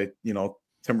have to play,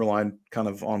 Timberline kind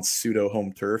of on pseudo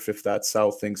home turf, if that's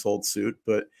how things hold suit.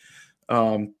 But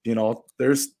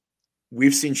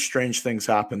we've seen strange things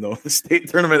happen though. The state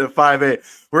tournament at 5A,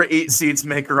 where 8 seeds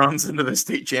make runs into the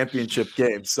state championship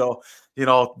game. So,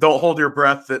 don't hold your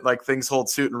breath that like things hold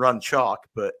suit and run chalk.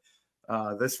 But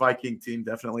this Viking team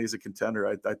definitely is a contender.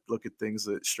 I look at things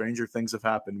that stranger things have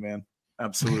happened, man.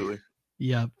 Absolutely.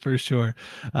 Yeah, for sure.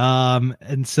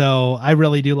 And so I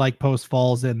really do like Post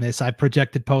Falls in this. I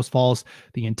projected Post Falls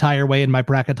the entire way in my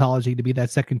bracketology to be that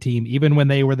second team. Even when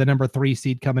they were the number 3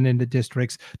 seed coming into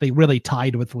districts, they really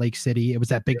tied with Lake City. It was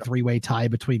that big 3-way tie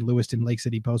between Lewiston, Lake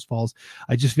City, Post Falls.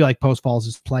 I just feel like Post Falls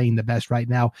is playing the best right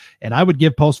now. And I would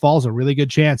give Post Falls a really good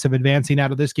chance of advancing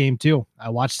out of this game too. I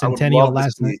watched Centennial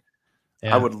last night.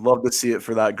 Yeah. I would love to see it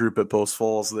for that group at Post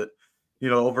Falls that,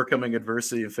 overcoming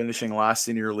adversity and finishing last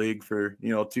in your league for,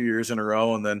 2 years in a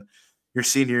row. And then your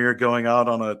senior year going out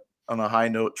on a high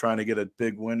note, trying to get a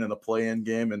big win in a play-in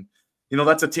game. And,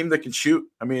 that's a team that can shoot.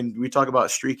 We talk about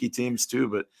streaky teams too,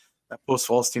 but that Post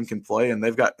Falls team can play. And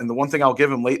and the one thing I'll give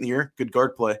them late in the year, good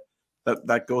guard play.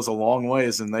 That goes a long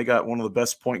ways. And they got one of the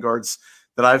best point guards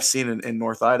that I've seen in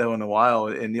North Idaho in a while,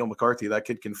 in Neil McCarthy. That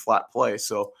kid can flat play.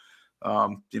 So, I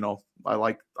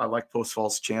like Post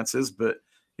Falls' chances, but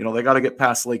they got to get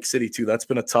past Lake City too. That's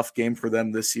been a tough game for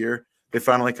them this year. They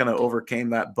finally kind of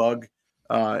overcame that bug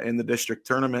in the district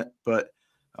tournament, but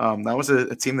that was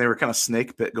a team they were kind of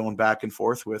snake bit going back and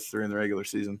forth with during the regular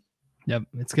season. Yep,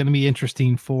 it's going to be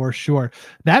interesting for sure.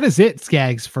 That is it,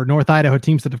 Skags, for North Idaho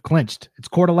teams that have clinched. It's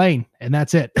Coeur d'Alene, and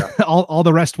that's it. Yeah. all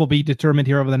the rest will be determined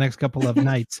here over the next couple of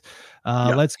nights.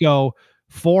 Let's go.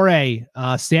 4A,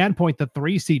 Sandpoint, the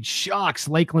 3 seed, shocks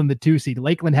Lakeland, the 2 seed.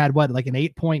 Lakeland had an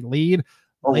 8-point lead.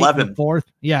 11. 4th.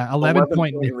 Yeah, 11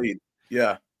 point lead.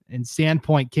 Yeah. And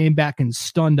Sandpoint came back and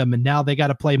stunned them. And now they got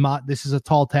to play. This is a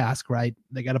tall task, right?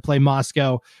 They got to play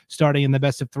Moscow starting in the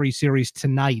best of 3 series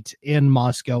tonight in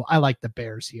Moscow. I like the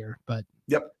Bears here, but.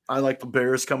 Yep. I like the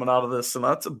Bears coming out of this. And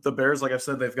that's the Bears. Like I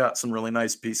said, they've got some really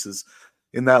nice pieces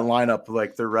in that lineup.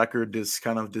 Like their record is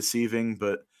kind of deceiving,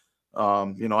 but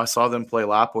I saw them play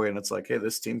Lapway and it's like, hey,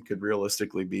 this team could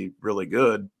realistically be really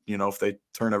good, if they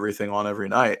turn everything on every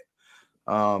night.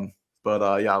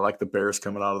 But yeah, I like the Bears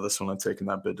coming out of this one and taking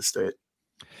that bid to state.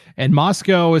 And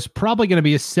Moscow is probably going to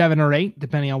be a 7 or 8,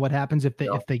 depending on what happens. If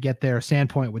they get there,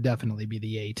 Sandpoint would definitely be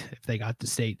the 8 if they got to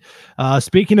state.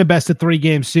 Speaking of best of 3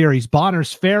 game series,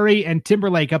 Bonners Ferry and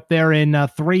Timberlake up there in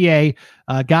 3A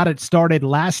got it started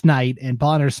last night, and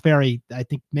Bonners Ferry, I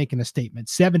think, making a statement.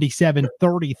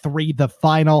 77-33 the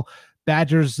final.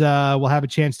 Badgers will have a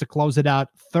chance to close it out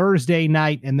Thursday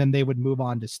night, and then they would move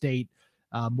on to state,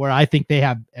 where I think they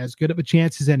have as good of a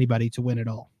chance as anybody to win it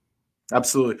all.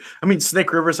 Absolutely. I mean,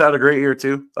 Snake River's had a great year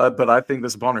too, but I think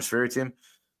this Bonners Ferry team,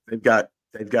 they've got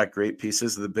great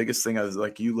pieces. The biggest thing is,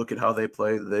 like, you look at how they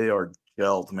play; they are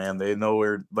gelled, man. They know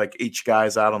where, like, each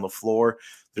guy's out on the floor.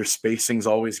 Their spacing's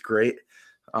always great.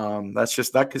 That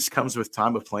just comes with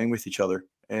time of playing with each other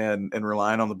and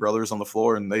relying on the brothers on the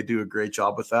floor, and they do a great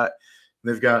job with that.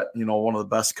 They've got, one of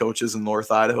the best coaches in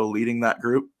North Idaho leading that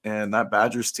group, and that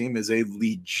Badgers team is a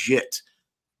legit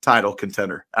title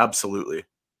contender. Absolutely.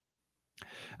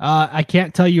 I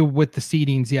can't tell you with the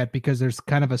seedings yet because there's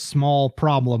kind of a small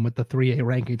problem with the 3A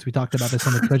rankings. We talked about this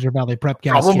on the Treasure Valley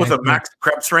Prepcast. Problem with the Max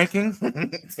Preps ranking?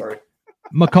 Sorry.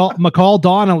 McCall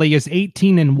Donnelly is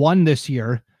 18-1 this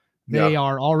year. They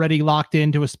are already locked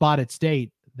into a spot at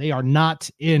state. They are not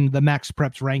in the Max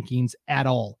Preps rankings at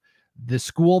all. The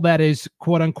school that is,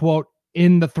 quote unquote,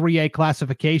 in the 3A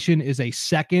classification is a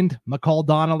second McCall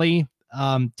Donnelly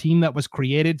team that was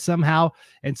created somehow.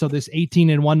 And so this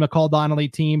 18-1 McCall Donnelly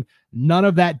team, none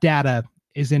of that data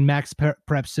is in Max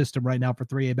Prep system right now for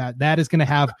 3A. That is going to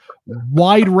have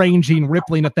wide-ranging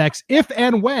rippling effects if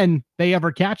and when they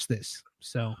ever catch this.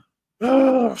 So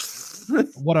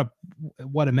what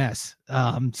a mess.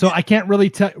 So I can't really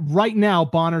tell right now.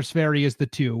 Bonners Ferry is the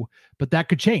 2, but that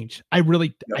could change. I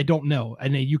don't know.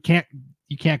 And you can't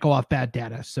go off bad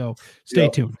data. So stay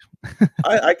tuned.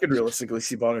 I could realistically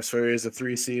see Bonners Ferry as a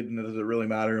 3 seed, and does it really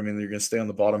matter? I mean, they're going to stay on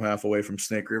the bottom half away from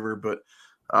Snake River, but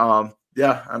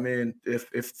yeah, I mean, if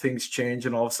things change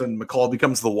and all of a sudden McCall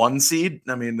becomes the 1 seed,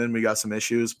 I mean, then we got some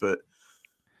issues, but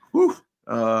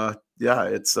yeah,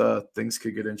 it's things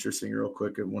could get interesting real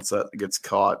quick once that gets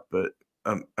caught. But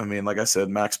I mean, like I said,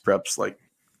 Max Preps, like,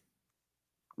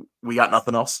 we got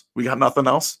nothing else.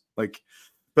 Like,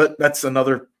 but that's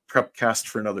another prep cast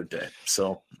for another day.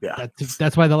 So yeah,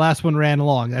 that's why the last one ran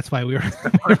long. That's why we were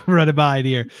running behind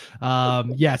here.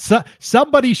 So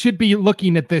somebody should be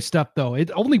looking at this stuff though. It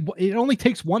only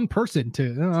takes one person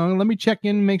to let me check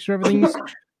in, make sure everything's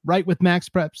right with Max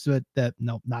Preps. But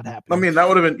no, not happening. I mean, that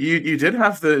would have been you did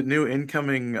have the new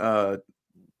incoming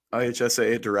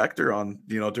IHSAA director on,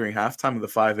 during halftime of the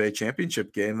 5A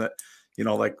championship game that,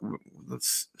 like,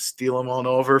 let's steal them on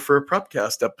over for a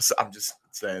Prepcast episode. I'm just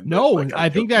saying. No, like, I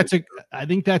think that's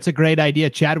a great idea.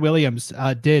 Chad Williams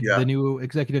the new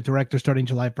executive director starting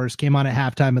July 1st, came on at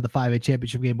halftime of the 5A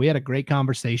championship game. We had a great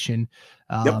conversation.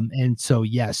 And so,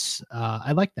 yes,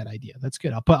 I like that idea. That's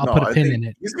good. I'll put a pin in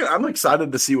it. I'm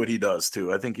excited to see what he does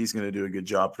too. I think he's going to do a good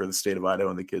job for the state of Idaho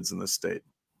and the kids in this state.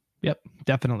 Yep,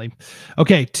 definitely.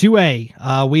 Okay.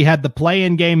 2A, we had the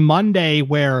play-in game Monday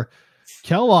where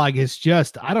Kellogg is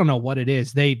just, I don't know what it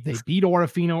is. They beat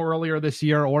Orofino earlier this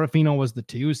year. Orofino was the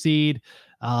 2 seed.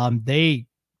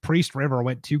 Priest River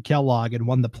went to Kellogg and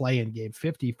won the play-in game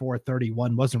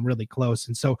 54-31. Wasn't really close.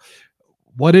 And so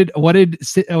what did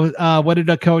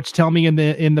a coach tell me in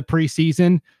the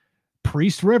preseason?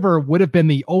 Priest River would have been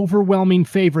the overwhelming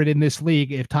favorite in this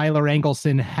league if Tyler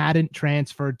Engelson hadn't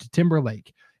transferred to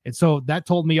Timberlake. And so that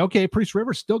told me, okay, Priest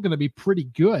River's still going to be pretty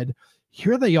good.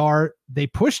 Here they are. They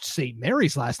pushed St.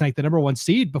 Mary's last night, the number 1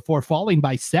 seed, before falling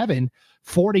by 7,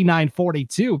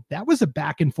 49-42. That was a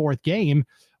back and forth game.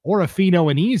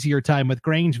 Orofino an easier time with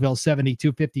Grangeville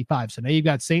 72-55. So now you've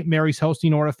got St. Mary's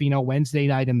hosting Orofino Wednesday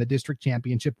night in the district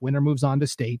championship. Winner moves on to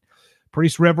state.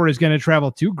 Priest River is going to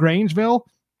travel to Grangeville.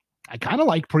 I kind of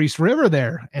like Priest River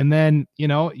there. And then,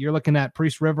 you're looking at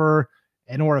Priest River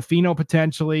and Orofino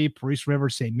potentially, Priest River,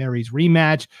 St. Mary's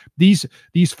rematch. These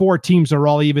 4 teams are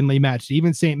all evenly matched.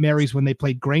 Even St. Mary's, when they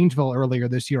played Grangeville earlier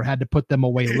this year, had to put them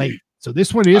away late. So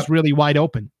this one is really wide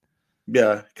open.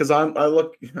 Yeah, because I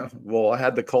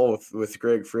had the call with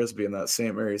Greg Frisbee in that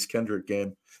St. Mary's Kendrick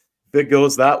game. If it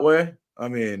goes that way, I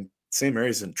mean, St.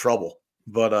 Mary's in trouble.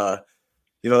 But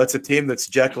that's a team that's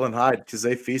Jekyll and Hyde because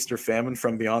they feast or famine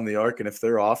from beyond the arc, and if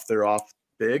they're off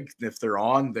big. And if they're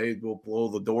on, they will blow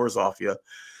the doors off you.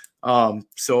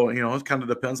 So, it kind of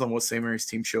depends on what St. Mary's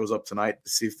team shows up tonight to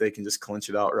see if they can just clinch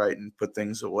it outright and put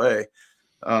things away.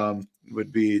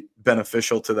 Would be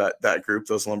beneficial to that group,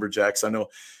 those Lumberjacks. I know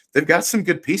they've got some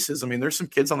good pieces. I mean, there's some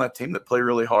kids on that team that play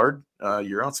really hard.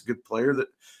 Uron's a good player that,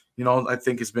 I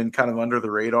think has been kind of under the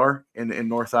radar in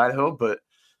North Idaho, but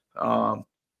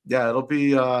Yeah, it'll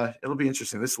be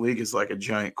interesting. This league is like a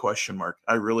giant question mark.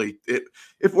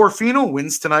 If Orfino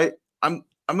wins tonight, I'm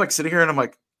like sitting here and I'm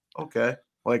like, okay,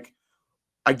 like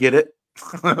I get it,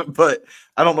 but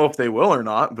I don't know if they will or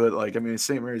not. But like, I mean,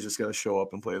 St. Mary's just got to show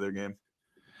up and play their game.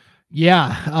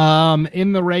 Yeah.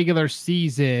 In the regular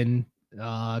season,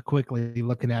 quickly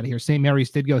looking at it here, St.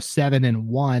 Mary's did go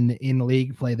 7-1 in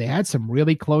league play. They had some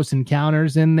really close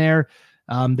encounters in there.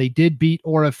 They did beat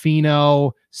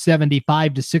Orofino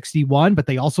 75-61, but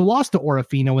they also lost to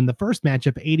Orofino in the first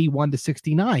matchup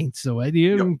 81-69.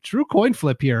 So true coin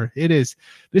flip here.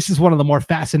 This is one of the more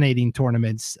fascinating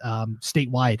tournaments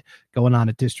statewide going on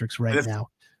at districts right now.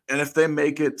 And if they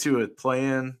make it to a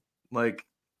play-in, like,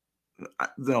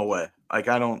 no way. Like,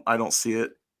 I don't see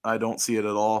it. I don't see it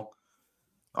at all.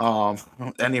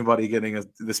 Anybody getting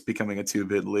this becoming a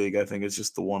 2-bid league, I think it's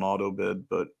just the one auto bid,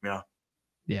 but yeah.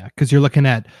 Yeah, because you're looking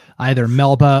at either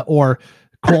Melba or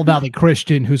Coal Valley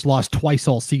Christian, who's lost twice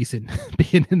all season,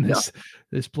 being in this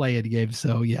play-in game.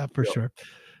 So yeah, for sure.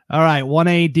 All right,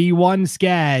 1A D1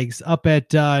 Skags up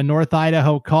at North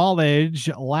Idaho College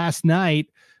last night.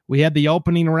 We had the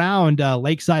opening round.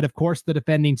 Lakeside, of course, the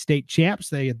defending state champs.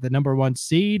 They had the number 1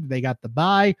 seed. They got the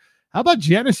bye. How about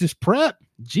Genesis Prep?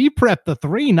 G Prep, the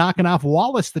 3, knocking off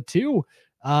Wallace, the 2.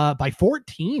 By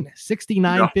 14,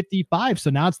 69-55. So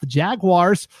now it's the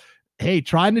Jaguars,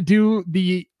 trying to do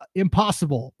the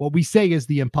impossible. What we say is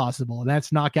the impossible, and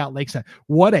that's knock out Lakeside.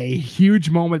 What a huge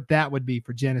moment that would be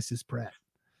for Genesis Prep.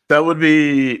 That would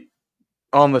be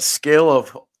on the scale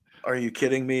of, are you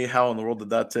kidding me? How in the world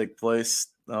did that take place?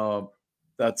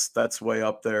 That's way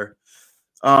up there.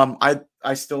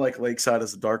 I still like Lakeside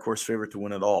as a dark horse favorite to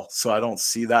win it all. So I don't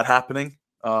see that happening.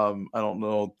 I don't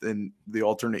know in the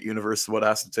alternate universe what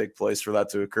has to take place for that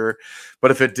to occur. But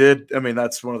if it did, I mean,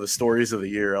 that's one of the stories of the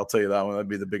year. I'll tell you that one. That'd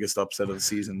be the biggest upset of the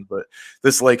season. But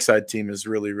this Lakeside team is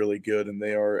really, really good, and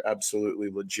they are absolutely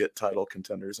legit title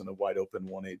contenders in a wide open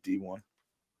 1-8 D1.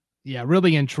 Yeah,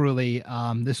 really and truly,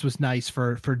 this was nice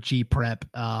for G Prep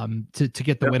to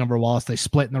get the win over Wallace. They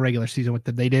split in the regular season with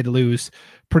them. They did lose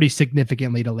pretty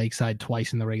significantly to Lakeside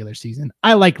twice in the regular season.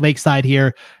 I like Lakeside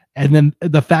here. And then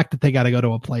the fact that they got to go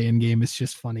to a play-in game is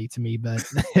just funny to me, but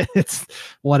it's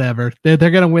whatever. They're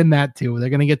going to win that too. They're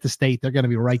going to get the state. They're going to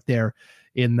be right there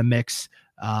in the mix.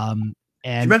 And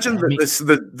you mentioned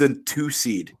the 2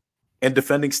 seed and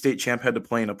defending state champ had to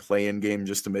play in a play-in game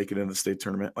just to make it in the state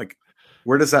tournament. Like,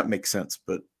 where does that make sense?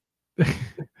 But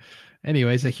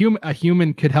anyways, a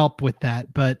human could help with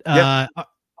that. But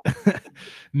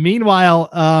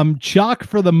meanwhile, chalk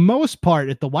for the most part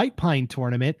at the White Pine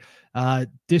tournament.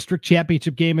 District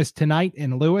championship game is tonight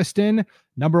in Lewiston.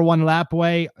 Number 1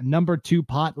 Lapway, number 2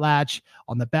 Potlatch.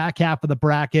 On the back half of the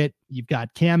bracket, you've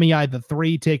got Kamei, the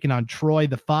 3, taking on Troy,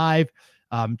 the 5.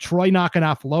 Troy knocking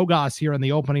off Logos here in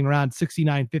the opening round,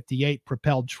 69-58,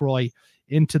 propelled Troy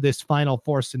into this Final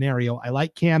Four scenario. I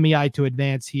like Kamei to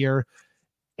advance here.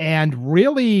 And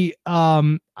really,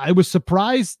 I was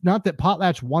surprised, not that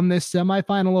Potlatch won this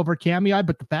semifinal over Kamei,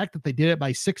 but the fact that they did it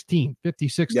by 16,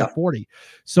 56-40.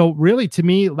 So really, to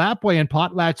me, Lapway and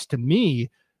Potlatch, to me,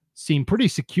 seem pretty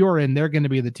secure, and they're going to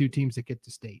be the 2 teams that get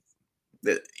to state.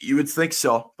 You would think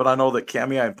so, but I know that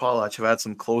Kamei and Potlatch have had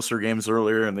some closer games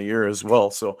earlier in the year as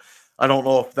well. So I don't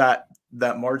know if that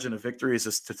margin of victory is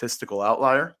a statistical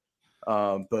outlier.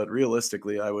 But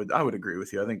realistically, I would agree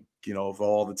with you. I think, of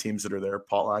all the teams that are there,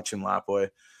 Potlatch and Lapway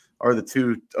are the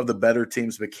 2 of the better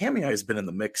teams, but Kamei has been in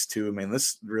the mix too. I mean,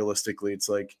 this realistically, it's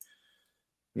like,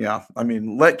 yeah, I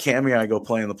mean, let Kamei go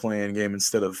play in the play-in game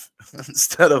instead of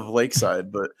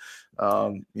Lakeside, but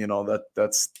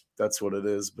that's what it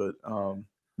is. But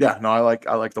yeah, no, I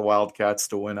like the Wildcats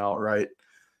to win outright.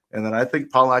 And then I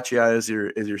think Potlatch is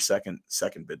your second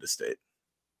bid to state.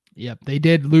 Yep, they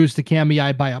did lose to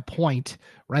Kamei by a point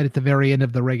right at the very end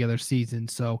of the regular season,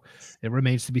 so it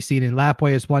remains to be seen. And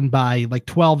Lapway has won by like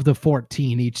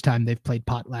 12-14 each time they've played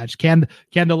Potlatch. Can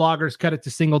the Loggers cut it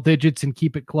to single digits and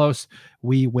keep it close?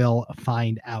 We will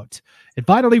find out. And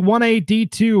finally, 1A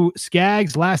D2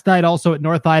 Skags last night also at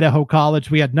North Idaho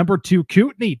College. We had number 2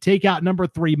 Kootenai take out number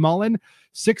 3 Mullen,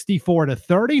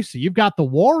 64-30. So you've got the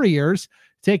Warriors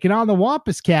taking on the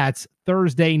Wampus Cats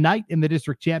Thursday night in the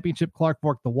district championship. Clark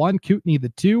Fork the 1, Kootenai the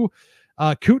 2.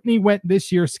 Kootenai went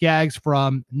this year, Skags,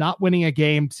 from not winning a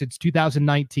game since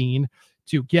 2019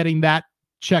 to getting that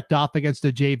checked off against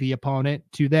a JV opponent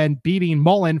to then beating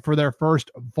Mullen for their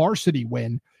first varsity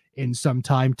win in some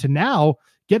time to now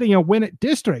getting a win at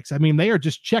districts. I mean, they are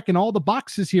just checking all the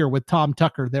boxes here with Tom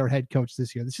Tucker, their head coach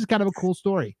this year. This is kind of a cool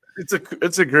story.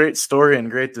 It's a great story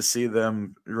and great to see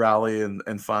them rally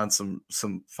and find some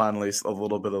finally a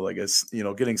little bit of, I guess,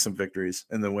 getting some victories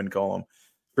in the win column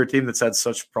for a team that's had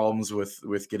such problems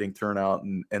with getting turnout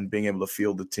and being able to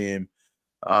field the team,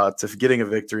 to getting a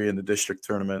victory in the district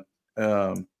tournament.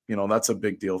 That's a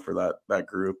big deal for that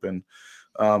group. And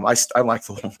I like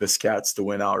the Olympus Cats to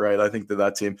win outright. I think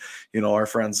that team, our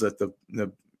friends at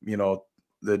the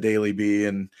Daily Bee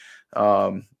and,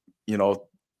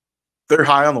 they're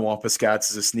high on the Wampus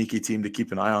Cats as a sneaky team to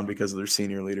keep an eye on because of their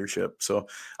senior leadership. So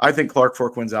I think Clark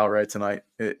Fork wins outright tonight.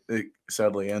 It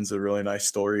sadly ends a really nice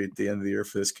story at the end of the year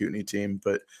for this Kootenai team.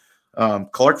 But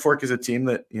Clark Fork is a team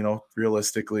that,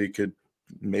 realistically could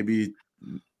maybe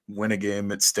win a game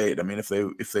at state. I mean, if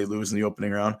they lose in the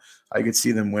opening round, I could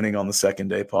see them winning on the second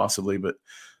day possibly. But,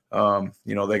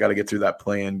 they got to get through that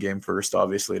play-in game first,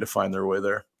 obviously, to find their way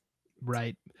there.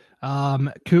 Right.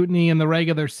 Kootenai in the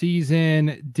regular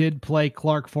season did play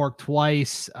Clark Fork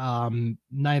twice.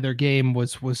 Neither game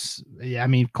was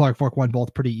Clark Fork won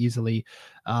both pretty easily,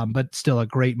 but still a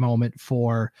great moment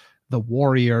for the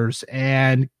Warriors.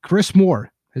 And Chris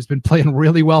Moore has been playing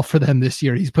really well for them this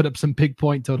year. He's put up some big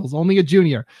point totals, only a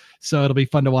junior, so it'll be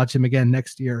fun to watch him again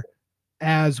next year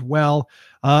as well.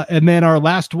 And then our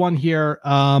last one here,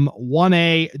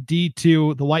 1A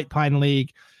D2, the White Pine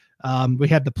League. We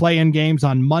had the play-in games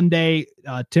on Monday.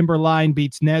 Timberline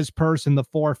beats Nez Perce in the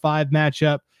 4-5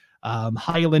 matchup.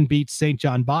 Highland beats St.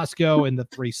 John Bosco in the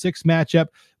 3-6 matchup.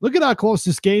 Look at how close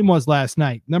this game was last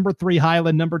night. Number 3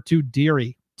 Highland, number 2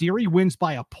 Deary. Deary wins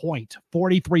by a point,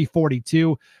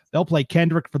 43-42. They'll play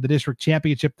Kendrick for the district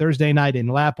championship Thursday night in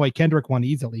Lapwai. Kendrick won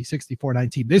easily,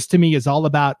 64-19. This to me is all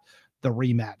about the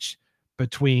rematch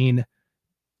between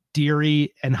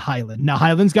Deary and Highland. Now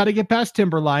Highland's got to get past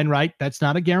Timberline, right? That's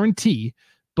not a guarantee,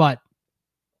 but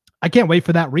I can't wait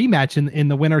for that rematch in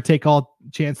the winner take all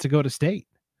chance to go to state.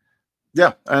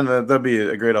 Yeah. And that'd be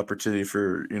a great opportunity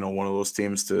for, one of those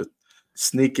teams to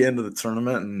sneak into the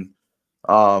tournament. And,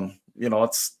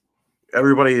 it's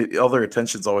everybody, all their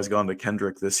attention's always gone to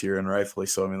Kendrick this year, and rightfully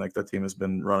so. I mean, that team has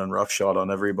been running roughshod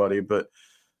on everybody, but,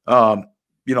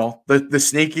 the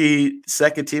sneaky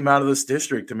second team out of this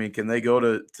district, I mean, can they go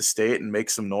to state and make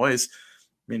some noise?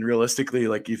 I mean, realistically,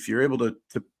 if you're able to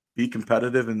be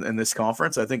competitive in this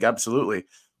conference, I think absolutely.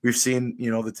 We've seen, the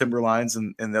Timberlines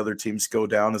and the other teams go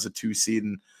down as a 2 seed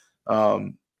and,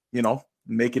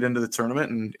 make it into the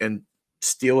tournament and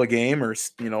steal a game or,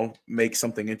 make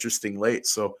something interesting late.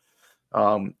 So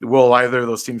will either of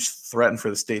those teams threaten for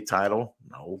the state title?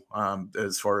 No,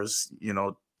 as far as,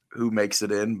 who makes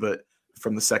it in, but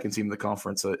from the second team of the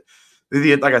conference, like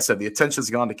I said, the attention's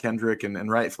gone to Kendrick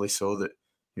and rightfully so. That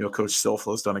Coach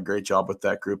Silflo's done a great job with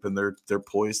that group, and they're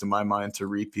poised in my mind to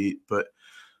repeat. But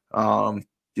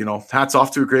hats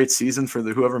off to a great season for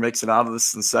whoever makes it out of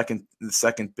this in the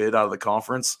second bid out of the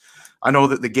conference. I know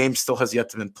that the game still has yet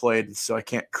to be played, so I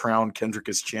can't crown Kendrick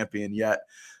as champion yet.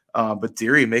 But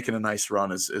Deary making a nice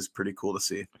run is pretty cool to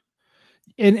see.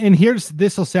 And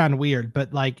this will sound weird,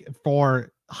 but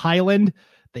for Highland,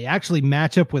 they actually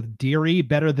match up with Deary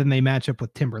better than they match up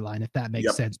with Timberline, if that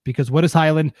makes sense. Because what is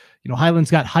Highland? Highland's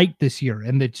got height this year,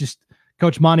 and it just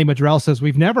Coach Monty Madrell says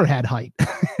we've never had height.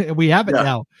 We have it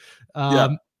now.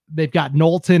 They've got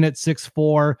Knowlton at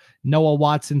 6'4". Noah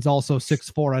Watson's also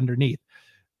 6'4" underneath.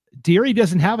 Deary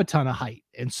doesn't have a ton of height,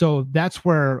 and so that's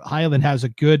where Highland has a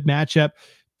good matchup.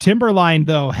 Timberline,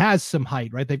 though, has some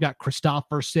height, right? They've got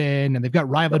Christopherson, and they've got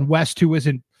Ryland West, who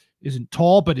isn't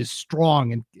tall, but is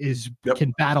strong and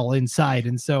can battle inside.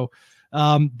 And so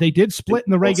they did split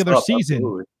in the regular season.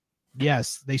 Absolutely.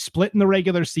 Yes, they split in the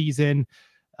regular season.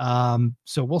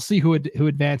 So we'll see who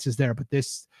advances there. But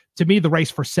this, to me, the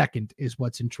race for second is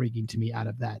what's intriguing to me out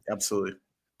of that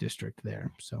district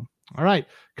there. So, all right,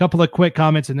 a couple of quick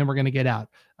comments, and then we're going to get out.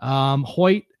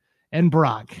 Hoyt and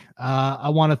Brock, I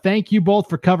want to thank you both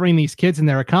for covering these kids and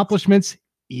their accomplishments,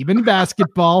 even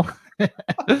basketball.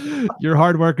 Your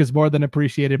hard work is more than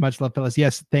appreciated. Much love, fellas.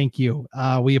 Yes, thank you.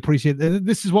 We appreciate it.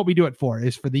 This is what we do it for,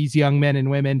 is for these young men and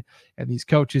women and these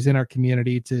coaches in our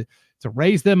community to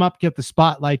raise them up, get the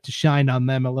spotlight to shine on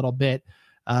them a little bit.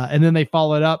 And then they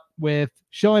followed up with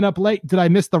showing up late. Did I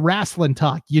miss the wrestling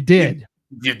talk? You did.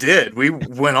 You did. We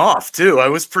went off too. I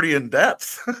was pretty in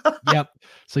depth. Yep.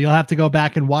 So you'll have to go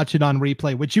back and watch it on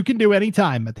replay, which you can do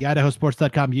anytime at the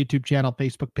idahosports.com YouTube channel,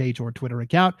 Facebook page, or Twitter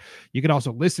account. You can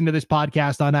also listen to this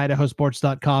podcast on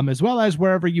idahosports.com, as well as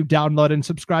wherever you download and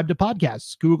subscribe to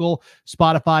podcasts, Google,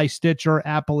 Spotify, Stitcher,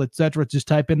 Apple, etc. Just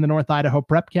type in the North Idaho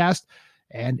Prepcast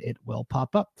and it will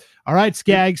pop up. All right,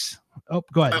 Skaggs. Oh,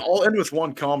 go ahead. I'll end with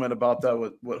one comment about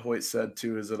that. What Hoyt said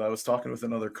too is that I was talking with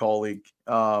another colleague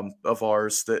of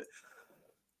ours that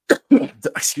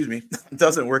excuse me,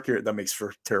 doesn't work here. That makes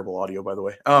for terrible audio, by the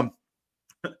way.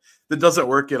 That doesn't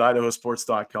work at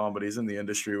idahosports.com, but he's in the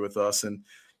industry with us. And,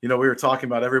 we were talking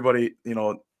about everybody,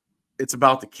 it's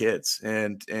about the kids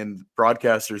and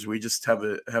broadcasters. We just have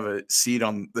a seat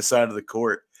on the side of the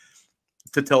court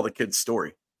to tell the kids'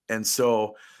 story. And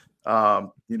so,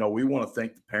 we want to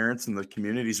thank the parents and the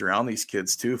communities around these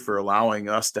kids too, for allowing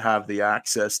us to have the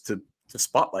access to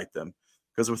spotlight them,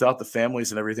 because without the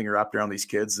families and everything wrapped around these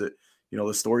kids, that,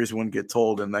 the stories wouldn't get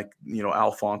told. And like,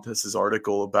 Al Fontes's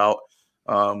article about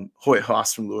Hoyt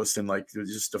Haas from Lewiston, like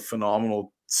just a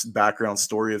phenomenal background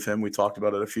story of him. We talked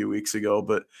about it a few weeks ago,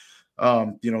 but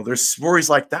there's stories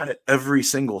like that at every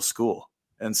single school.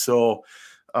 And so,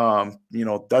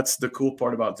 that's the cool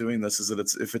part about doing this, is that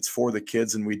if it's for the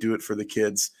kids and we do it for the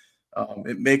kids,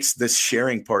 it makes this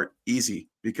sharing part easy,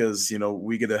 because,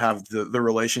 we get to have the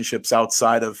relationships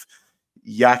outside of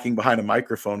yakking behind a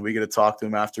microphone. We get to talk to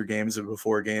them after games or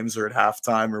before games or at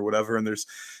halftime or whatever. And there's,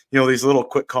 these little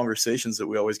quick conversations that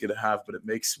we always get to have, but it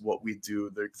makes what we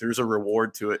do, there's a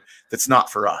reward to it that's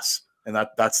not for us. And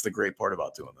that's the great part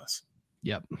about doing this.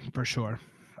 Yep, for sure.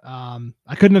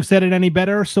 I couldn't have said it any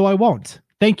better, so I won't.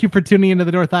 Thank you for tuning into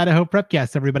the North Idaho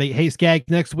Prepcast, everybody. Hey, Skag,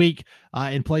 next week,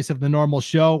 in place of the normal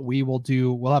show, we'll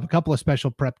have a couple of special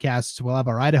prepcasts. We'll have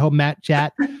our Idaho Mat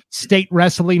Chat state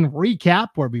wrestling recap,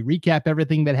 where we recap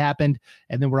everything that happened.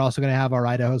 And then we're also going to have our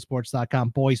idahosports.com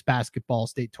boys basketball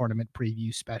state tournament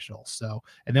preview special. So,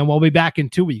 and then we'll be back in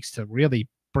 2 weeks to really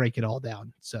break it all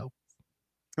down. So,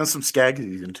 and some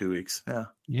Skagsies in 2 weeks.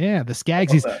 Yeah, the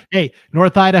Skagsies. Hey,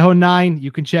 North Idaho 9,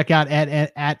 you can check out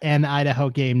at an Idaho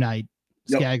game night.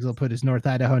 Skaggs will put his North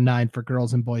Idaho 9 for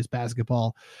girls and boys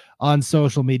basketball on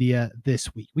social media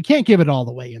this week. We can't give it all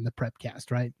the way in the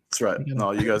prepcast, right? That's right.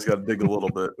 No, you guys got to dig a little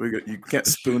bit. You can't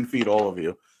spoon feed all of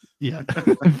you. Yeah,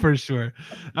 for sure.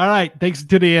 All right. Thanks for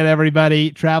tuning in,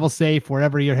 everybody. Travel safe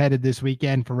wherever you're headed this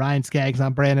weekend. For Ryan Skaggs,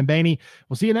 I'm Brandon Baney.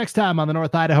 We'll see you next time on the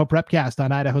North Idaho Prepcast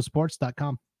on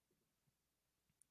idahosports.com.